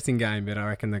an interesting game, but I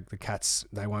reckon the Cats,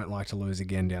 they won't like to lose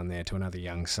again down there to another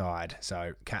young side.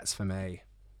 So Cats for me.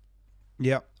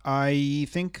 Yeah, I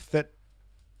think that.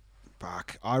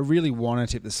 Fuck, I really want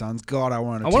to tip the Suns. God, I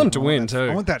want them to win too.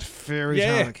 I want that fairy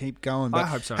tale to keep going. But I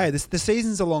hope so. Hey, the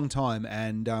season's a long time,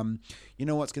 and you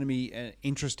know what's going to be an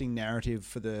interesting narrative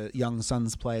for the young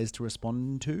Suns players to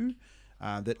respond to.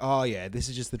 This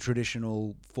is just the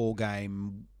traditional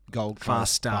 4-game Gold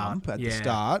Coast bump at the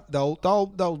start.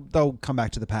 They'll come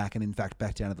back to the pack and in fact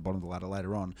back down at the bottom of the ladder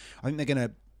later on. I think they're going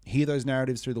to hear those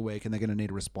narratives through the week and they're going to need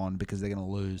to respond because they're going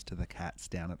to lose to the Cats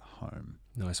down at home.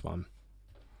 Nice one.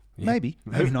 Yeah. Maybe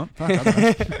not. Fuck, I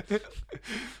don't know.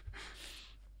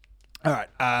 All right,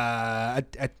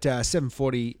 at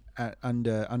 7:40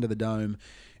 under the dome,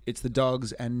 it's the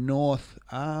Dogs and North.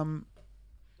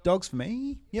 Dogs for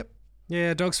me. Yep.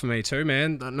 Yeah, Dogs for me too,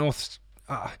 man. The North,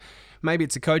 maybe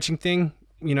it's a coaching thing.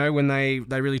 You know, when they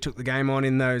really took the game on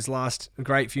in those last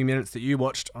great few minutes that you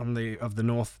watched of the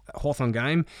North Hawthorn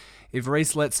game. If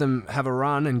Reece lets them have a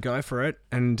run and go for it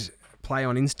and play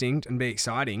on instinct and be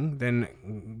exciting,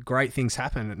 then great things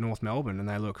happen at North Melbourne and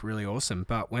they look really awesome.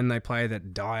 But when they play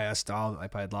that dire style that they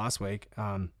played last week,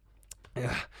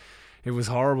 it was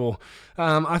horrible.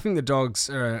 I think the Dogs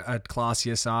are a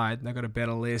classier side. They've got a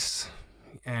better list.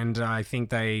 And I think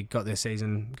they got their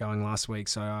season going last week,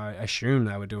 so I assume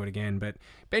they would do it again. But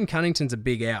Ben Cunnington's a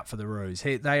big out for the Roos.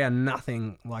 They are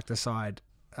nothing like the side.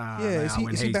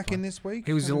 Is he back in this week?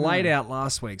 He was laid out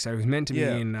last week, so he was meant to be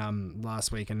in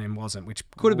last week and then wasn't, which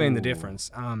could have been the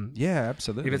difference.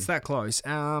 Absolutely. If it's that close.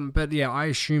 But yeah, I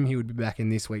assume he would be back in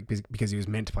this week because he was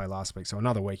meant to play last week. So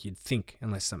another week you'd think,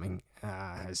 unless something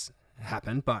has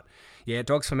happened. But yeah,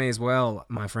 Dogs for me as well,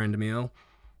 my friend Emil.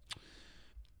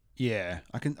 Yeah,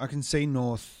 I can see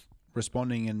North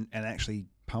responding and actually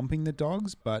pumping the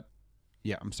Dogs, but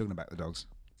yeah, I'm still going to back the Dogs.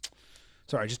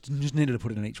 Sorry, just needed to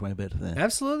put it in each way a bit there.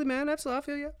 Absolutely, man. Absolutely, I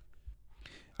feel you.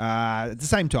 At the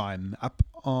same time, up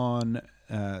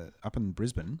in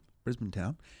Brisbane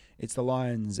town, it's the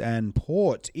Lions and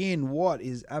Port in what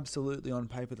is absolutely on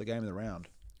paper the game of the round.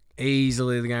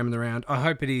 Easily the game of the round. I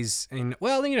hope it is in...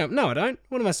 Well, no, I don't.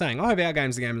 What am I saying? I hope our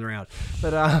game's the game of the round.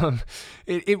 But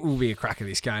it will be a cracker,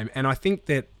 this game. And I think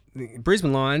that the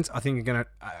Brisbane Lions, I think are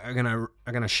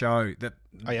gonna show that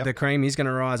the cream is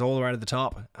gonna rise all the way to the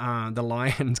top. The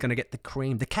lion's gonna get the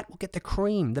cream. The cat will get the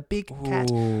cream. The big cat.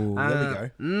 There we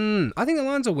go. I think the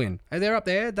Lions will win. They're up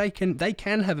there. They can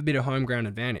have a bit of home ground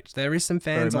advantage. There is some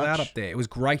fans allowed up there. It was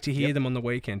great to hear them on the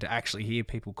weekend, to actually hear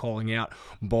people calling out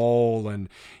ball and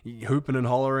hooping and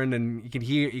hollering, and you could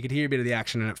hear a bit of the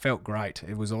action, and it felt great.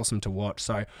 It was awesome to watch.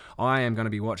 So I am going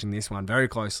to be watching this one very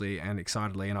closely and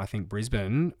excitedly, and I think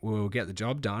Brisbane will get the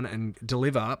job done and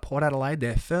deliver Port Adelaide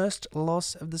their first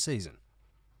loss of the season.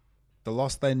 The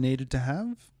loss they needed to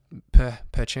have?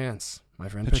 Per chance, my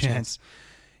friend. Per chance.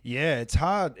 Yeah, it's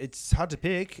hard. It's hard to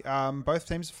pick. Both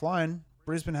teams are flying.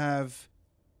 Brisbane have...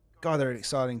 God, they're an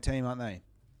exciting team, aren't they?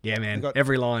 Yeah, man.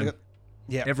 Every line.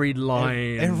 Every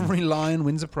line. Every line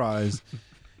wins a prize.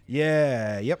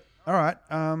 Yeah, yep. All right.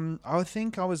 I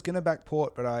think I was gonna back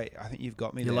Port, but I think you've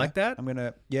got me. You like that? I'm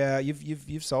gonna. Yeah,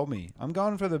 you've sold me. I'm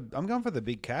going for the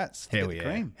big cats. Hell yeah!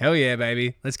 Cream. Hell yeah,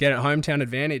 baby! Let's get it. Hometown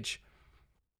advantage.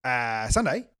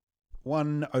 Sunday,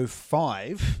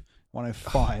 1:05.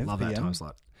 1:05. Love that time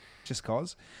slot. Just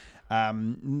cause.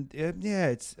 Yeah,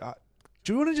 it's.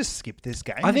 Do you want to just skip this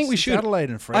game? I think we should. Adelaide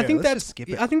and Freo. I think Let's just skip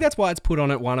it. I think that's why it's put on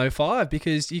at 1:05,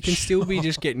 because you can still be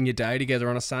just getting your day together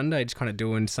on a Sunday, just kind of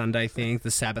doing Sunday things,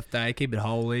 the Sabbath day, keep it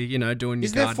holy, doing your gardening.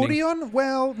 Is there footy on?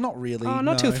 Well, not really.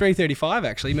 Not till 3:35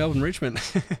 actually. Melbourne Richmond.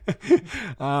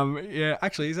 Yeah,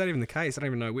 actually, is that even the case? I don't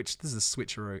even know which. This is a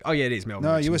switcheroo. Oh yeah, it is Melbourne.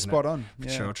 No, Richmond, you were spot on.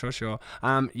 Yeah. Sure.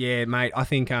 Yeah, mate. I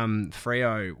think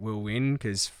Freo will win,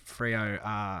 because Freo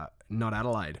are not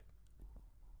Adelaide.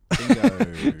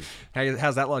 Bingo.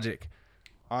 How's that logic?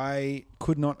 I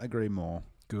could not agree more.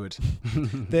 Good.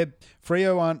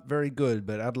 Freo aren't very good,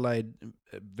 but Adelaide,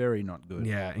 very not good.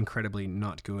 Yeah, incredibly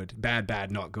not good. Bad,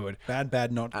 not good.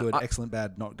 Bad, not good. Excellent,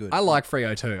 bad, not good. I like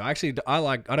Freo too.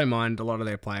 I don't mind a lot of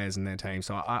their players and their team,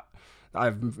 so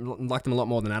I've liked them a lot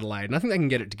more than Adelaide, and I think they can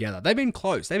get it together. They've been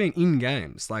close. They've been in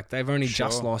games. Like, they've only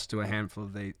just lost to a handful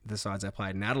of the sides they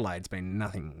played, and Adelaide's been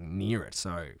nothing near it.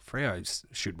 So Freo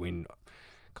should win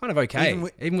kind of okay,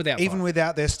 even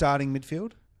without their starting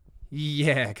midfield.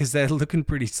 Yeah, because they're looking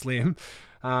pretty slim.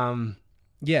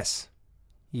 Yes.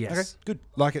 Okay, good.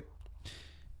 Like it.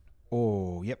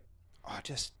 Oh, yep.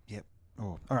 Yep.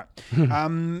 Oh, all right.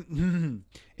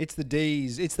 It's the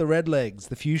D's. It's the Redlegs,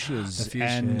 the Fuchsias,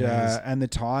 and the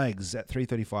Tigers at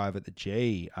 3:35 at the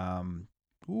G. I'm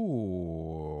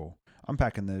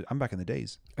backing the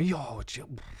D's. Yo,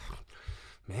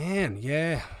 man,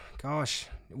 yeah. Gosh,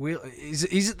 is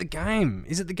it the game?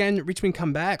 Is it the game that Richmond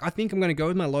come back? I think I'm going to go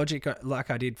with my logic,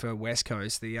 like I did for West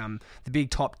Coast, the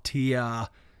big top tier,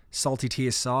 salty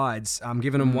tier sides. I'm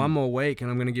giving them one more week,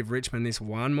 and I'm going to give Richmond this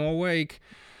one more week.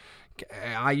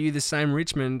 Are you the same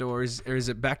Richmond, or is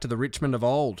it back to the Richmond of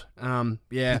old?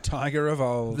 Yeah, the Tiger of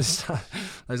old.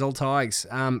 Those old Tigers.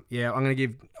 Yeah, I'm going to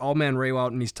give old man Rewalt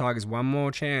and his Tigers one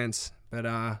more chance, but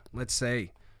let's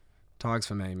see. Tigers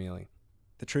for me, merely.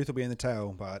 The truth will be in the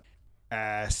tail, but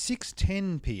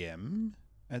 6:10 p.m.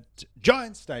 at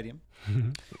Giants Stadium.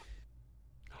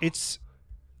 It's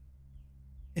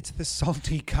the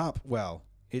Salty Cup. Well,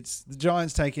 it's the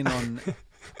Giants taking on.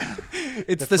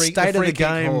 It's the state of the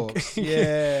game.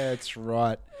 Yeah, that's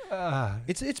right.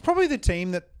 It's probably the team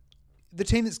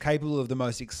that's capable of the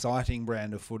most exciting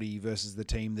brand of footy versus the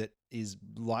team that is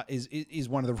one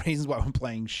of the reasons why we're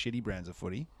playing shitty brands of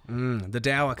footy. The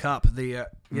Dower Cup.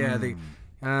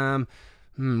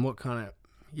 What kind of?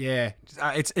 Yeah,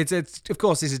 it's of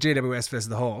course this is GWS versus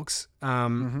the Hawks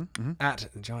at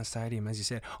Giants Stadium, as you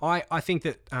said. I think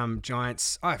that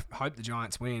Giants. I hope the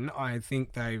Giants win. I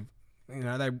think they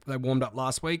warmed up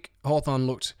last week. Hawthorn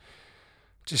looked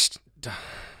just.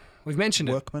 We've mentioned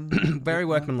it. Very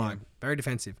workmanlike, very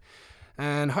defensive.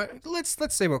 And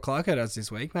let's see what Clarko does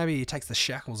this week. Maybe he takes the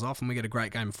shackles off and we get a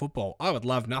great game of football. I would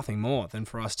love nothing more than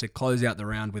for us to close out the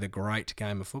round with a great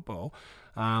game of football.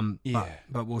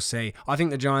 But we'll see. I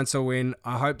think the Giants will win.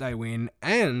 I hope they win.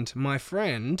 And my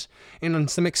friend, in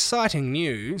some exciting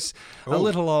news, a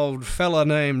little old fella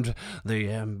named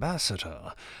the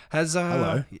Ambassador has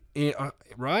hello.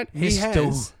 Right? He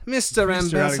has Mr.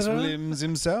 Ambassador Alex Williams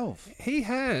himself. He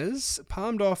has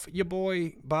palmed off your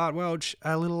boy Bart Welch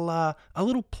a little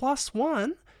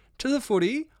 +1 to the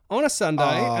footy on a Sunday,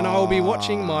 and I will be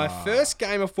watching my first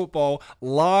game of football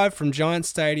live from Giant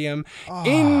Stadium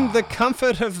in the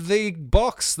comfort of the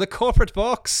box, the corporate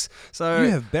box. So you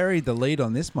have buried the lead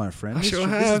on this, my friend. This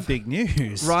is big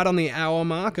news. Right on the hour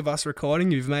mark of us recording,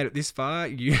 you've made it this far.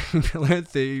 You've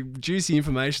learnt the juicy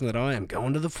information that I am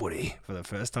going to the footy for the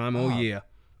first time all year.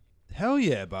 Hell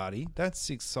yeah, buddy! That's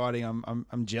exciting.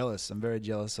 I'm jealous. I'm very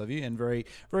jealous of you, and very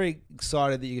very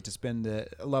excited that you get to spend a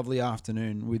lovely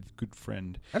afternoon with good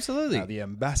friend. Absolutely, the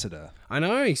ambassador. I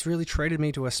know he's really treated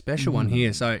me to a special one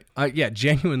here. So yeah,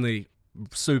 genuinely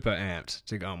super amped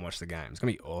to go and watch the game. It's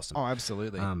gonna be awesome. Oh,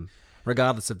 absolutely.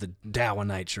 Regardless of the dour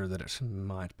nature that it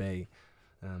might be.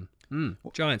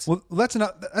 Giants. Well, that's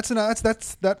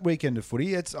that weekend of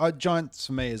footy. It's Giants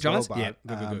for me as Giants? well. Yeah,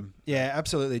 good. Yeah,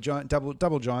 absolutely.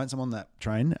 Double Giants. I'm on that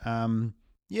train.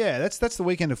 Yeah, that's the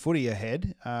weekend of footy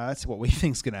ahead. That's what we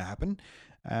think's going to happen.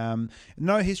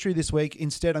 No history this week.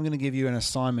 Instead, I'm going to give you an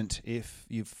assignment if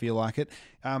you feel like it.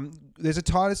 There's a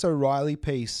Titus O'Reilly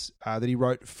piece that he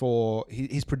wrote for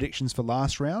his predictions for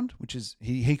last round, which is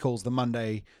he calls the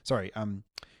Monday. Sorry.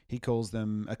 He calls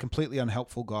them a completely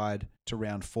unhelpful guide to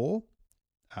round 4.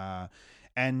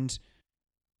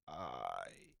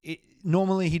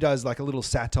 Normally he does like a little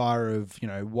satire of,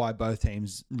 why both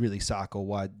teams really suck or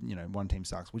why, one team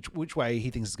sucks, which way he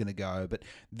thinks is going to go. But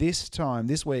this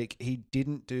week, he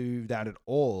didn't do that at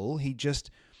all. He just...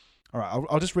 All right,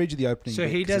 I'll just read you the opening. So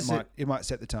he does it might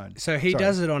set the tone. So he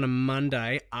does it on a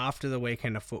Monday after the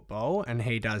weekend of football, and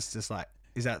he does just like...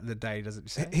 Is that the day, does it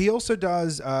say? He also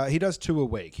does, he does 2 a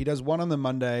week. He does one on the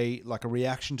Monday, like a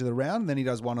reaction to the round, and then he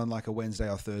does one on like a Wednesday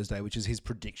or Thursday, which is his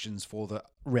predictions for the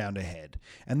round ahead.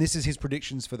 And this is his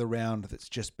predictions for the round that's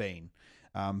just been.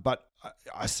 But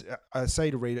I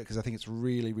say to read it because I think it's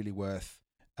really, really worth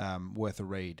a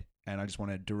read. And I just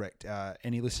want to direct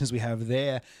any listeners we have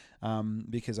there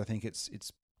because I think it's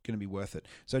going to be worth it.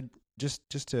 So just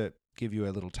to give you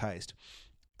a little taste.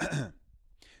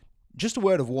 Just a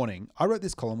word of warning, I wrote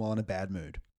this column while in a bad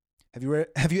mood. Have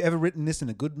you ever written this in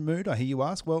a good mood, I hear you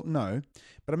ask? Well, no,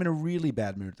 but I'm in a really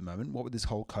bad mood at the moment, what with this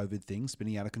whole COVID thing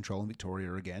spinning out of control in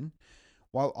Victoria again.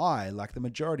 While I, like the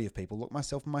majority of people, locked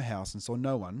myself in my house and saw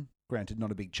no one, granted not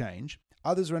a big change,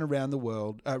 others ran around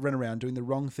doing the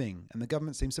wrong thing, and the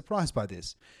government seemed surprised by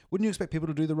this. Wouldn't you expect people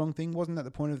to do the wrong thing? Wasn't that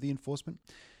the point of the enforcement?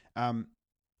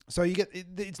 So you get,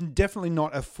 it's definitely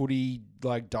not a footy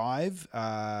like dive,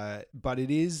 but it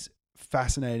is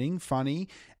fascinating, funny,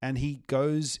 and he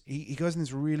goes in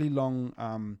this really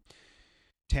long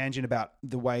tangent about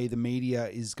the way the media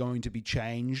is going to be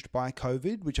changed by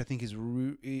COVID, which I think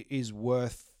is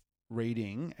worth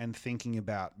reading and thinking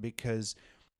about because,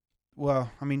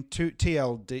 well, I mean,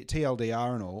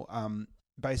 TLDR and all,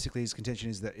 basically his contention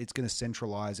is that it's going to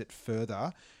centralise it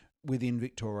further within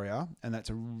Victoria, and that's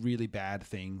a really bad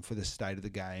thing for the state of the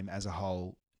game as a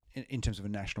whole in terms of a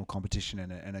national competition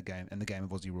and a game and the game of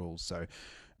Aussie rules. So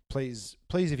please,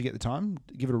 if you get the time,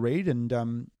 give it a read and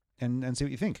see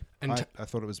what you think. And I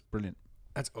thought it was brilliant.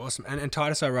 That's awesome. And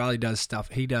Titus O'Reilly does stuff.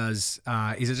 He does.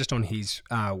 Is it just on his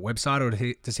website,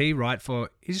 or does he write for?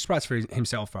 He just writes for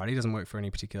himself, right? He doesn't work for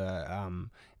any particular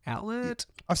outlet.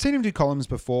 I've seen him do columns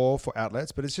before for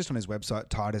outlets, but it's just on his website,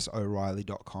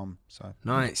 TitusO'Reilly.com. So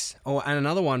nice. Oh, and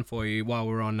another one for you while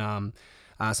we're on.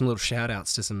 Some little shout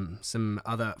outs to some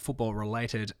other football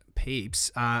related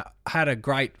peeps. Had a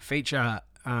great feature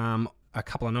a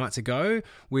couple of nights ago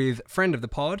with friend of the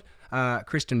pod,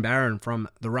 Christian Barron from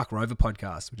the Ruck Rover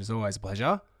podcast, which is always a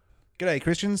pleasure. G'day,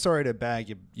 Christian. Sorry to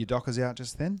bag your Dockers out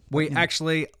just then. We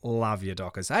actually love your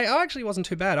Dockers. Hey, I actually wasn't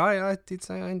too bad. I did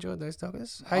say I enjoyed those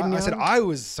Dockers. I said I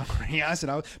was sorry. I said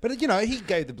I was, but he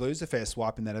gave the Blues a fair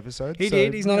swipe in that episode. He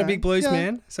did. He's not a big Blues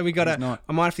man, so we got to.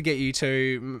 I might have to get you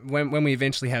to when we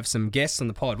eventually have some guests on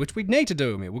the pod, which we need to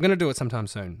do. We're going to do it sometime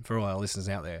soon for all our listeners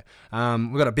out there.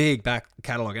 We've got a big back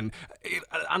catalogue and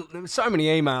so many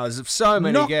emails of so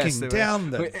many guests. Knocking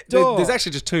down the door. There's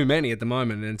actually just too many at the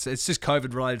moment, and it's just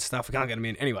COVID related stuff. We can't get them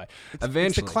in anyway.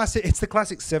 Eventually, it's the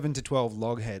classic 7 to 12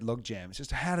 log jam. It's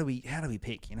just how do we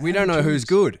pick? We don't know who's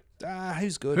good.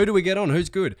 Who's good? Who do we get on? Who's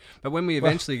good? But when we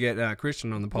eventually get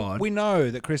Christian on the pod, we know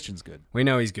that Christian's good. We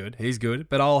know he's good. He's good.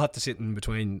 But I'll have to sit in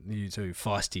between you two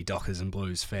feisty Dockers and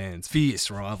Blues fans, fierce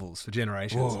rivals for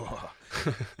generations.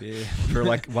 Yeah, for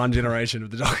like one generation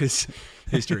of the Dockers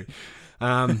history.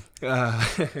 Anyway,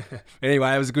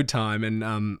 it was a good time,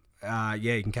 and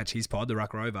you can catch his pod, the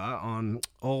Ruck Rover, on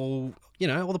all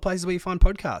the places where you find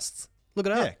podcasts. Look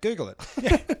it up. Yeah, Google it.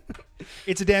 Yeah.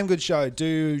 It's a damn good show.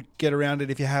 Do get around it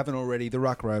if you haven't already, the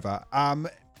Ruck Rover.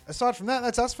 Aside from that,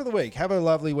 that's us for the week. Have a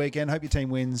lovely weekend. Hope your team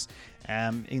wins,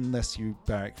 unless you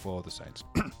barrack for the Saints.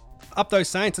 Up those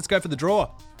Saints. Let's go for the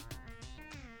draw.